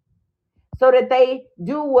mind, so that they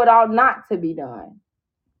do what ought not to be done.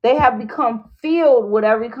 They have become filled with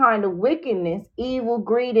every kind of wickedness, evil,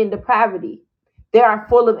 greed, and depravity. They are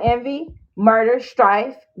full of envy, murder,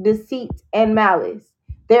 strife, deceit, and malice.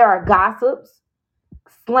 They are gossips,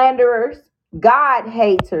 slanderers, God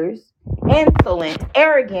haters, insolent,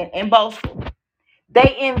 arrogant, and boastful.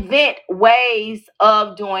 They invent ways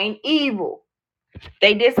of doing evil.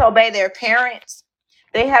 They disobey their parents.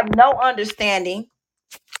 They have no understanding,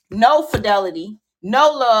 no fidelity,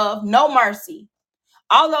 no love, no mercy.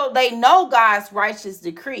 Although they know God's righteous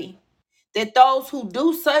decree that those who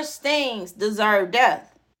do such things deserve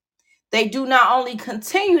death, They do not only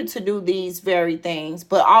continue to do these very things,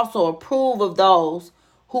 but also approve of those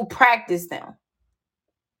who practice them.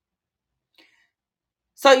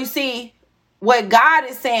 So you see, what God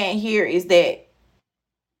is saying here is that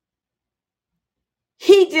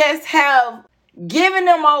he just have given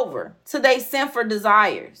them over to their sinful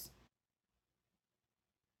desires.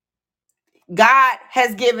 God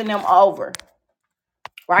has given them over,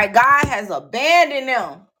 right? God has abandoned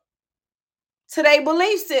them to their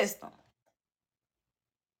belief system.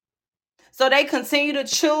 So they continue to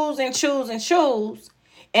choose and choose and choose.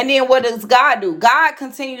 And then what does God do? God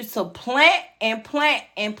continues to plant and plant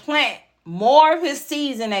and plant more of his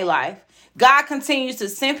seeds in their life. God continues to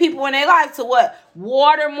send people in their life to what?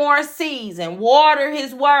 Water more seeds and water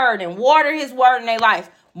his word and water his word in their life.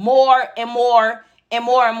 More and more and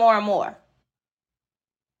more and more and more.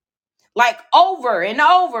 Like over and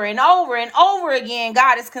over and over and over again,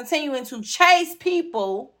 God is continuing to chase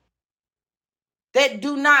people that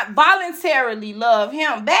do not voluntarily love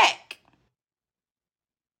him back.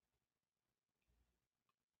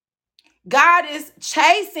 God is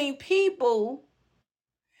chasing people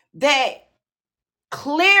that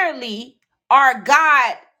clearly are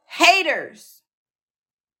God haters.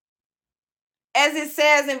 As it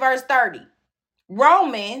says in verse 30.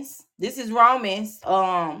 Romans, this is Romans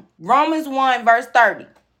 1 verse 30.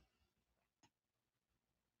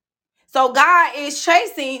 So God is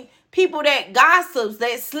chasing people that gossips,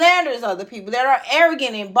 that slanders other people, that are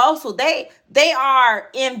arrogant and boastful. They are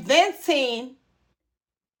inventing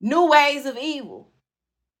new ways of evil.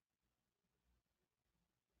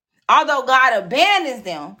 Although God abandons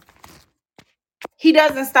them, he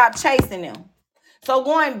doesn't stop chasing them. So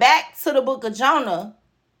going back to the book of Jonah,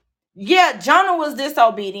 yeah, Jonah was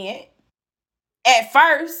disobedient at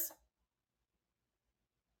first.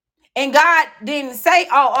 And God didn't say,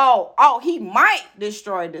 he might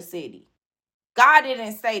destroy the city. God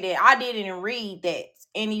didn't say that. I didn't read that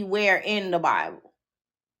anywhere in the Bible.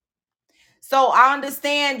 So I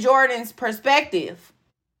understand Jordan's perspective,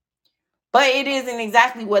 but it isn't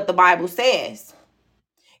exactly what the Bible says.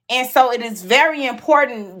 And so it is very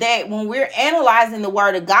important that when we're analyzing the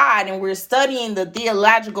word of God and we're studying the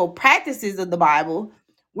theological practices of the Bible,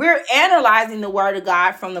 we're analyzing the word of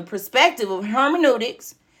God from the perspective of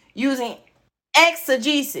hermeneutics using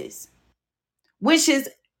exegesis, which is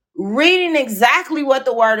reading exactly what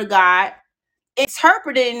the word of God,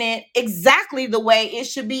 interpreting it exactly the way it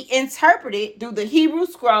should be interpreted through the Hebrew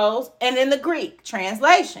scrolls and in the Greek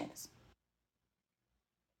translations.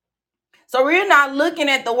 So we're not looking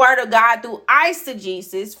at the word of God through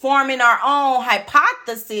eisegesis, forming our own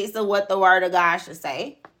hypothesis of what the word of God should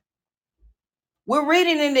say. We're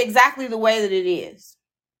reading it exactly the way that it is.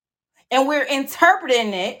 And we're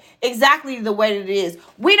interpreting it exactly the way that it is.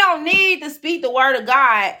 We don't need to speak the word of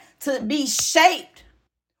God to be shaped.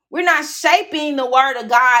 We're not shaping the word of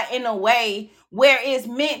God in a way where it's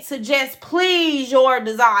meant to just please your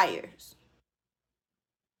desires.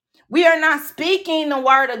 We are not speaking the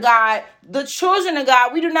word of God. The children of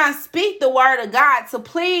God, we do not speak the word of God to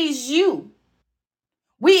please you.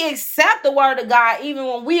 We accept the word of God even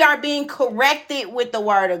when we are being corrected with the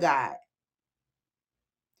word of God.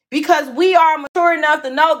 Because we are mature enough to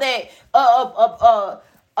know that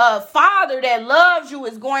a father that loves you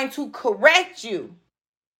is going to correct you.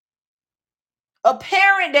 A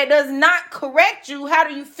parent that does not correct you, how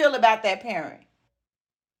do you feel about that parent?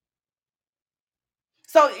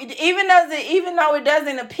 So even though it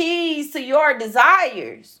doesn't appease to your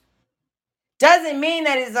desires, doesn't mean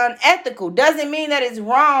that it's unethical, doesn't mean that it's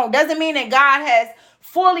wrong, doesn't mean that God has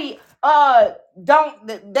fully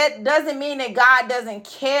that doesn't mean that God doesn't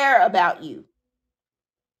care about you.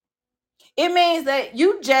 It means that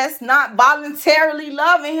you just not voluntarily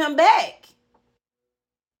loving him back.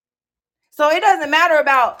 So it doesn't matter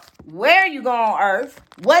about where you go on earth,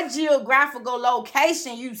 what geographical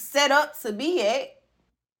location you set up to be at.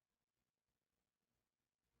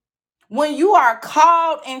 When you are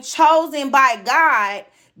called and chosen by God,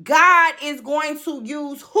 God is going to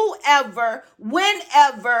use whoever,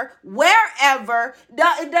 whenever, wherever.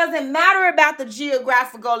 It doesn't matter about the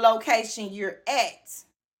geographical location you're at.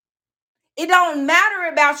 It don't matter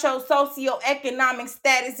about your socioeconomic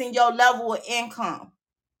status and your level of income.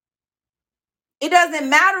 It doesn't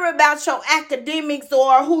matter about your academics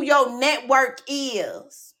or who your network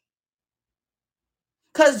is.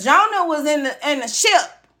 Because Jonah was in the ship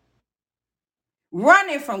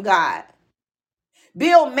running from God.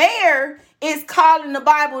 Bill Mayer is calling the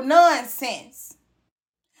Bible nonsense,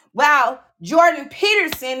 while Jordan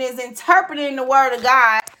Peterson is interpreting the word of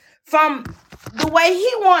God from the way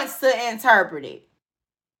he wants to interpret it.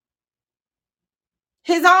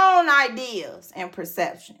 his own ideas and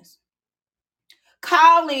perceptions,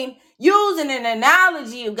 using an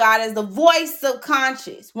analogy of God as the voice of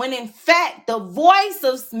conscience, when in fact the voice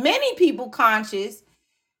of many people conscious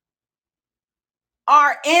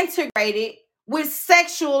are integrated with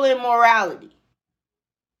sexual immorality.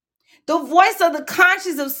 The voice of the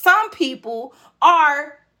conscience of some people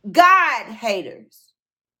are God haters.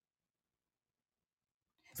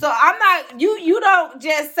 So I'm not, you don't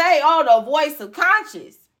just say, oh, the voice of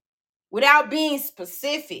conscience without being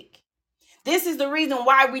specific. This is the reason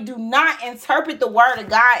why we do not interpret the word of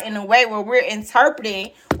God in a way where we're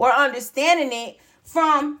interpreting or understanding it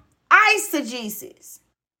from eisegesis.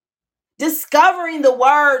 Discovering the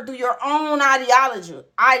word through your own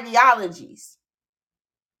ideologies.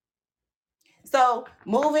 So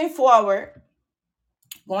moving forward,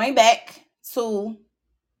 going back to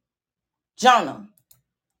Jonah.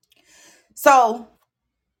 So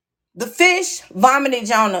the fish vomited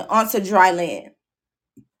Jonah onto dry land.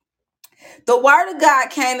 The word of God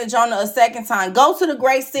came to Jonah a second time. Go to the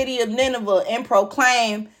great city of Nineveh and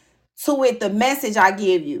proclaim to it the message I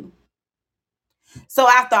give you. So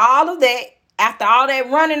after all that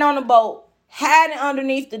running on the boat, hiding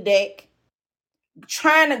underneath the deck,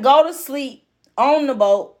 trying to go to sleep on the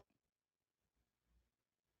boat,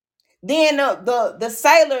 then the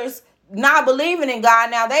sailors not believing in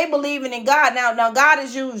God. Now they believing in God. Now God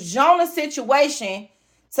has used Jonah's situation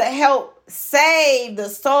to help save the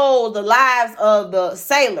soul, the lives of the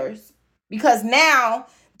sailors, because now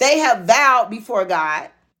they have vowed before God,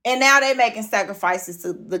 and now they're making sacrifices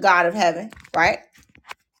to the God of heaven, right?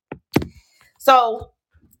 So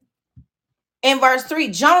in verse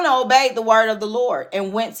 3, Jonah obeyed the word of the Lord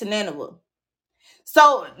and went to Nineveh.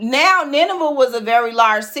 So now Nineveh was a very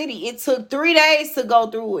large city. It took 3 days to go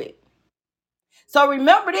through it. So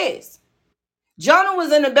remember this. Jonah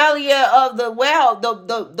was in the belly of the whale,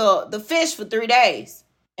 the fish, for 3 days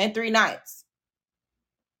and 3 nights.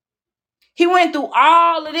 He went through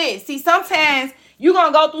all of this. See, sometimes you're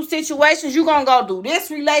going to go through situations. You're going to go through this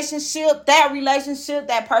relationship,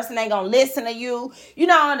 that person ain't going to listen to you. You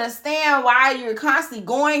don't understand why you're constantly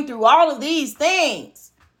going through all of these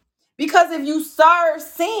things. Because if you serve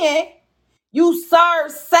sin, you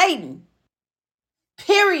serve Satan.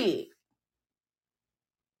 Period.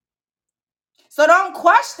 So don't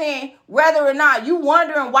question whether or not you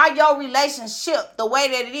wondering why your relationship the way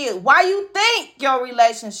that it is. Why you think your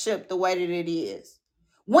relationship the way that it is.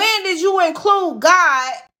 When did you include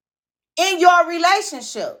God in your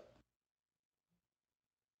relationship?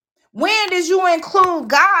 When did you include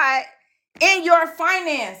God in your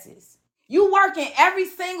finances? You working every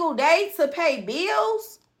single day to pay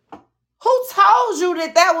bills? Who told you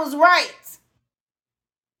that was right?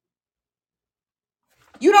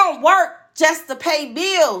 You don't work just to pay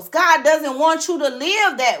bills. God doesn't want you to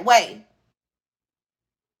live that way.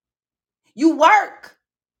 You work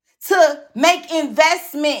to make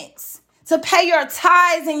investments, to pay your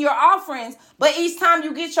tithes and your offerings. But each time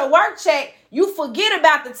you get your work check, you forget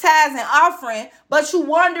about the tithes and offering, but you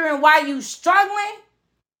wondering why you struggling?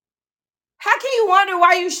 How can you wonder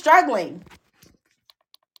why you struggling?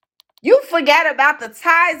 You forget about the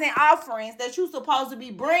tithes and offerings that you're supposed to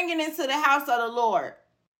be bringing into the house of the Lord.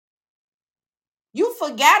 You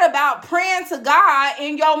forget about praying to God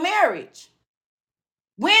in your marriage.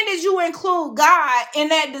 When did you include God in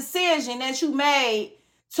that decision that you made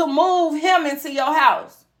to move him into your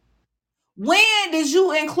house? When did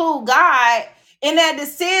you include God in that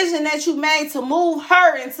decision that you made to move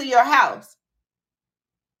her into your house?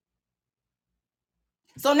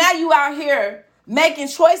 So now you out here making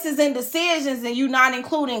choices and decisions and you not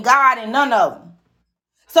including God in none of them.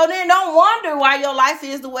 So then don't wonder why your life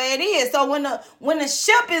is the way it is. So when the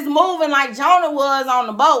ship is moving like Jonah was on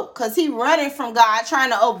the boat, because he running from God,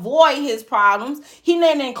 trying to avoid his problems, he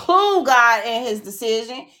didn't include God in his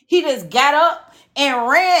decision. He just got up and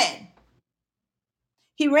ran.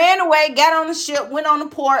 He ran away, got on the ship, went on the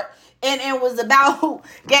port, and was about to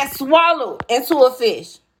get swallowed into a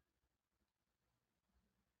fish.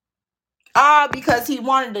 All because he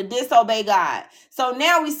wanted to disobey God. So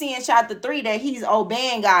now we see in chapter 3 that he's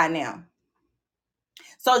obeying God now.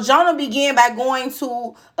 So Jonah began by going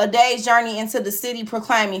to a day's journey into the city,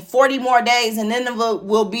 proclaiming 40 more days and Nineveh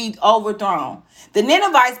will be overthrown. The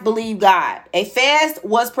Ninevites believed God. A fast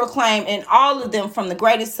was proclaimed and all of them, from the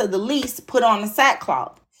greatest to the least, put on the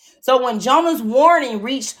sackcloth. So when Jonah's warning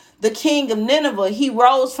reached the king of Nineveh, he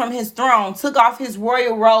rose from his throne, took off his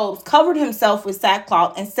royal robes, covered himself with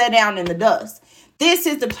sackcloth, and sat down in the dust. This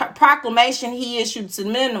is the proclamation he issued to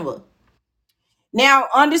Nineveh. Now,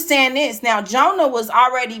 understand this. Now, Jonah was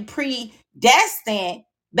already predestined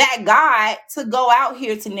back God to go out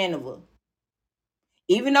here to Nineveh.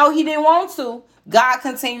 Even though he didn't want to, God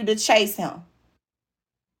continued to chase him.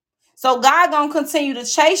 So God gonna continue to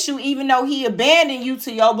chase you even though he abandoned you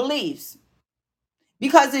to your beliefs.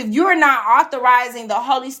 Because if you're not authorizing the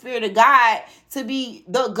Holy Spirit of God to be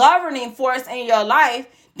the governing force in your life,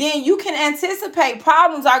 then you can anticipate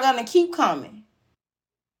problems are gonna keep coming.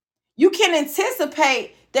 You can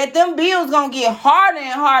anticipate that them bills gonna get harder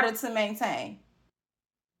and harder to maintain.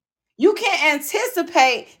 You can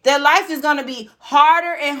anticipate that life is going to be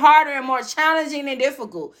harder and harder and more challenging and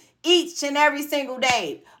difficult each and every single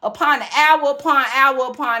day, upon hour upon hour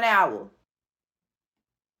upon hour.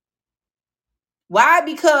 Why?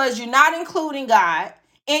 Because you're not including God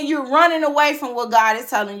and you're running away from what God is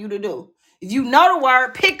telling you to do. If you know the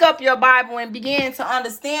word, pick up your Bible and begin to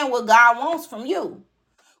understand what God wants from you.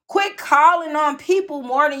 Quit calling on people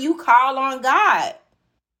more than you call on God.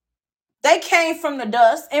 They came from the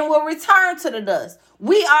dust and will return to the dust.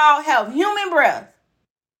 We all have human breath.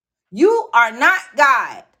 You are not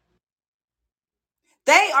God.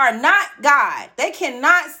 They are not God. They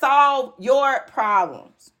cannot solve your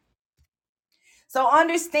problems. So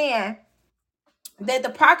understand that the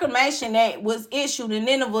proclamation that was issued in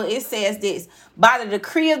Nineveh, it says this: by the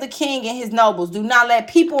decree of the king and his nobles, do not let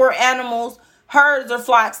people or animals, herds or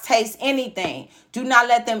flocks taste anything. Do not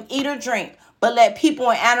let them eat or drink, but let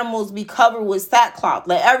people and animals be covered with sackcloth.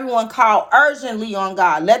 Let everyone call urgently on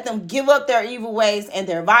God. Let them give up their evil ways and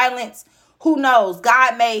their violence. Who knows?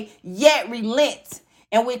 God may yet relent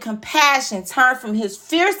and with compassion turn from his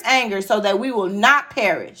fierce anger so that we will not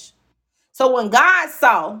perish. So when God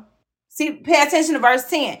saw, see, pay attention to verse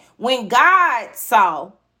 10. When God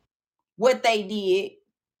saw what they did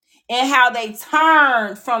and how they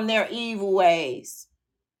turned from their evil ways,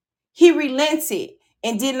 he relented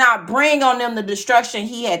and did not bring on them the destruction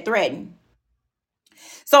he had threatened.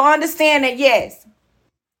 So understand that, yes,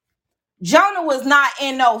 Jonah was not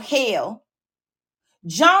in no hell.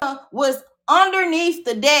 Jonah was underneath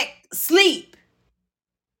the deck asleep.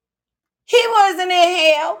 He wasn't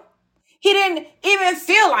in hell. He didn't even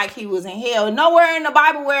feel like he was in hell. Nowhere in the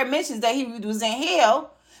Bible where it mentions that he was in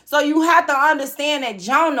hell. So you have to understand that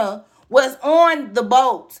Jonah was on the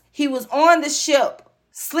boat. He was on the ship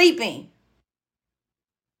sleeping.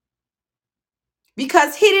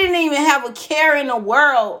 Because he didn't even have a care in the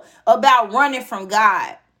world about running from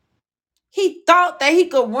God. He thought that he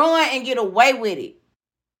could run and get away with it.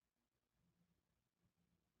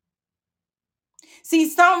 See,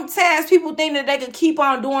 sometimes people think that they could keep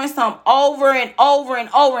on doing something over and over and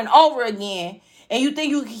over and over again. And you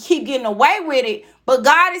think you can keep getting away with it. But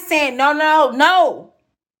God is saying, no, no, no.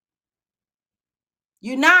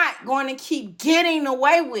 You're not going to keep getting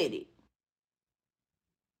away with it.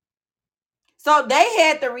 So they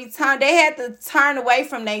had to return. They had to turn away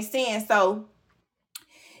from their sin. So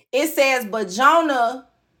it says, but Jonah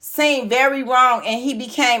seemed very wrong and he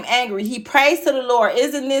became angry. He prays to the Lord.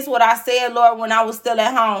 Isn't this what I said, Lord, when I was still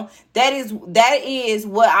at home? That is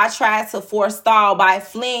what I tried to forestall by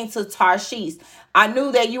fleeing to Tarshish. I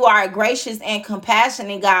knew that you are a gracious and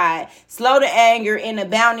compassionate God, slow to anger and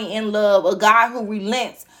abounding in love, a God who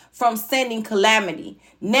relents from sending calamity.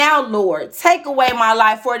 Now, Lord, take away my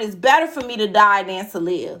life, for it is better for me to die than to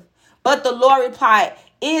live. But the Lord replied,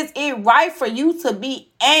 is it right for you to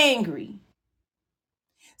be angry?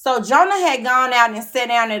 So Jonah had gone out and sat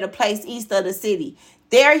down at a place east of the city.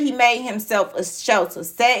 There he made himself a shelter,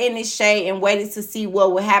 sat in its shade, and waited to see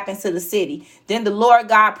what would happen to the city. Then the Lord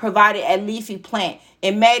God provided a leafy plant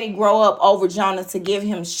and made it grow up over Jonah to give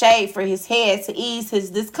him shade for his head to ease his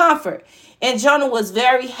discomfort. And Jonah was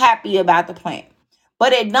very happy about the plant.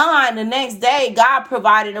 But at dawn the next day, God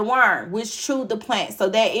provided a worm, which chewed the plant so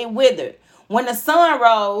that it withered. When the sun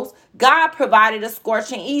rose, God provided a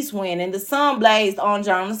scorching east wind, and the sun blazed on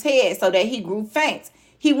Jonah's head so that he grew faint.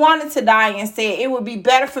 He wanted to die and said, it would be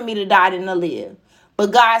better for me to die than to live.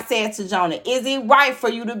 But God said to Jonah, is it right for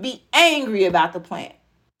you to be angry about the plant?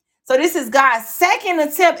 So this is God's second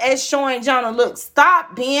attempt at showing Jonah, look,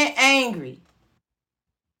 stop being angry.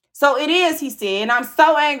 So it is, he said, and I'm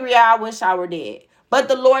so angry I wish I were dead. But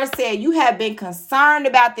the Lord said, you have been concerned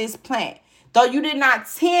about this plant, though you did not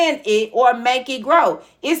tend it or make it grow.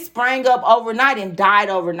 It sprang up overnight and died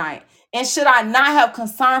overnight. And should I not have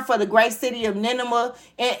concern for the great city of Nineveh,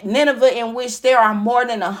 in which there are more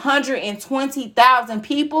than 120,000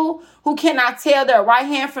 people who cannot tell their right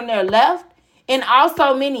hand from their left, and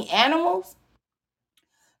also many animals?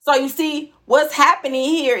 So you see, what's happening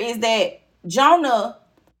here is that Jonah,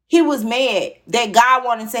 he was mad that God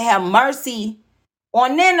wanted to have mercy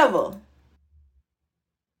on Nineveh.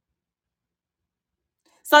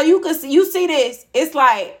 So you see this, it's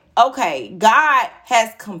like, okay, God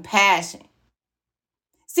has compassion.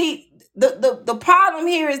 See, the problem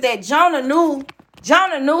here is that Jonah knew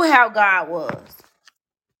how God was.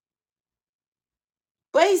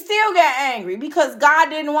 But he still got angry because God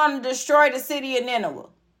didn't want to destroy the city of Nineveh.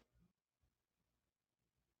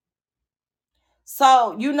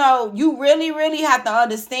 So, you really, really have to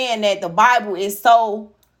understand that the Bible is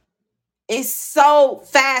so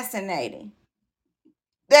fascinating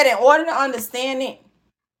that in order to understand it,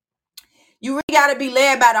 you really got to be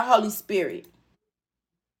led by the Holy Spirit.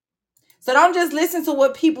 So don't just listen to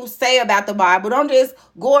what people say about the Bible. Don't just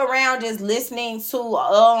go around just listening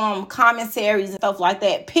to commentaries and stuff like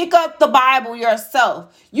that. Pick up the Bible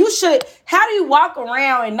yourself. You should. How do you walk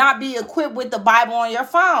around and not be equipped with the Bible on your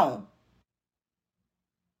phone?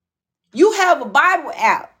 You have a Bible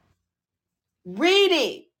app. Read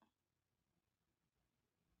it.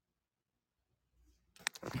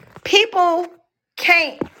 People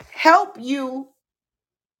can't help you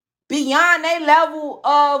beyond their level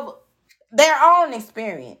of their own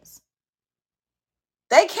experience.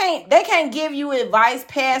 They can't give you advice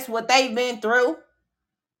past what they've been through.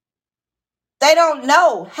 They don't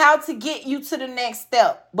know how to get you to the next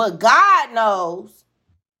step, but God knows.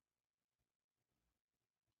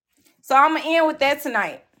 So I'm going to end with that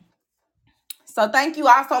tonight. So thank you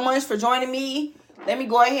all so much for joining me. Let me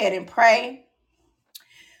go ahead and pray.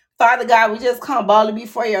 Father God, we just come boldly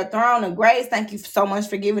before your throne of grace. Thank you so much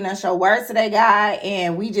for giving us your word today, God.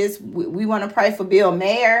 And we want to pray for Bill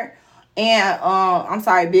Mayer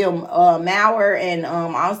and Bill Maurer and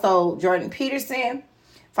also Jordan Peterson.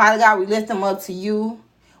 Father God, we lift them up to you.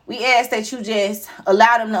 We ask that you just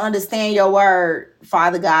allow them to understand your word,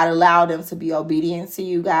 Father God. Allow them to be obedient to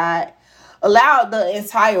you, God. Allow the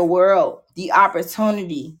entire world the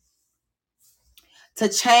opportunity to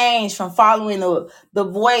change from following the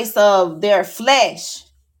voice of their flesh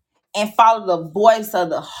and follow the voice of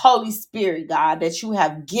the Holy Spirit, God, that you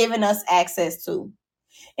have given us access to.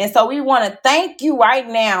 And so we want to thank you right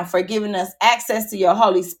now for giving us access to your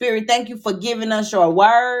Holy Spirit. Thank you for giving us your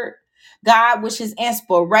word, God, which is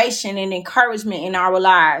inspiration and encouragement in our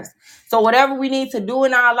lives. So whatever we need to do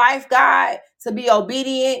in our life, God, to be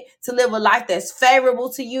obedient, to live a life that's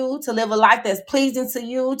favorable to you, to live a life that's pleasing to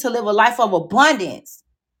you, to live a life of abundance,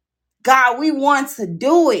 God, we want to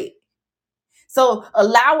do it. So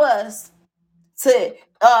allow us to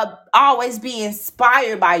always be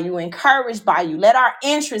inspired by you, encouraged by you. Let our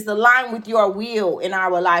interests align with your will in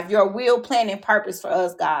our life, your will, plan, and purpose for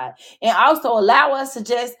us, God. And also allow us to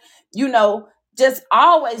just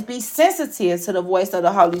always be sensitive to the voice of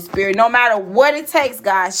the Holy Spirit, no matter what it takes,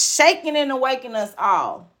 God, shaking and awakening us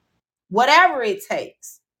all. Whatever it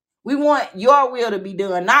takes. We want your will to be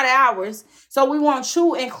done, not ours. So we want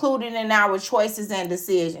you included in our choices and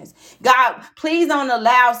decisions. God, please don't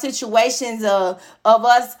allow situations of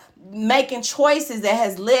us making choices that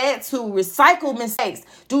has led to recycled mistakes.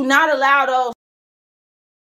 Do not allow those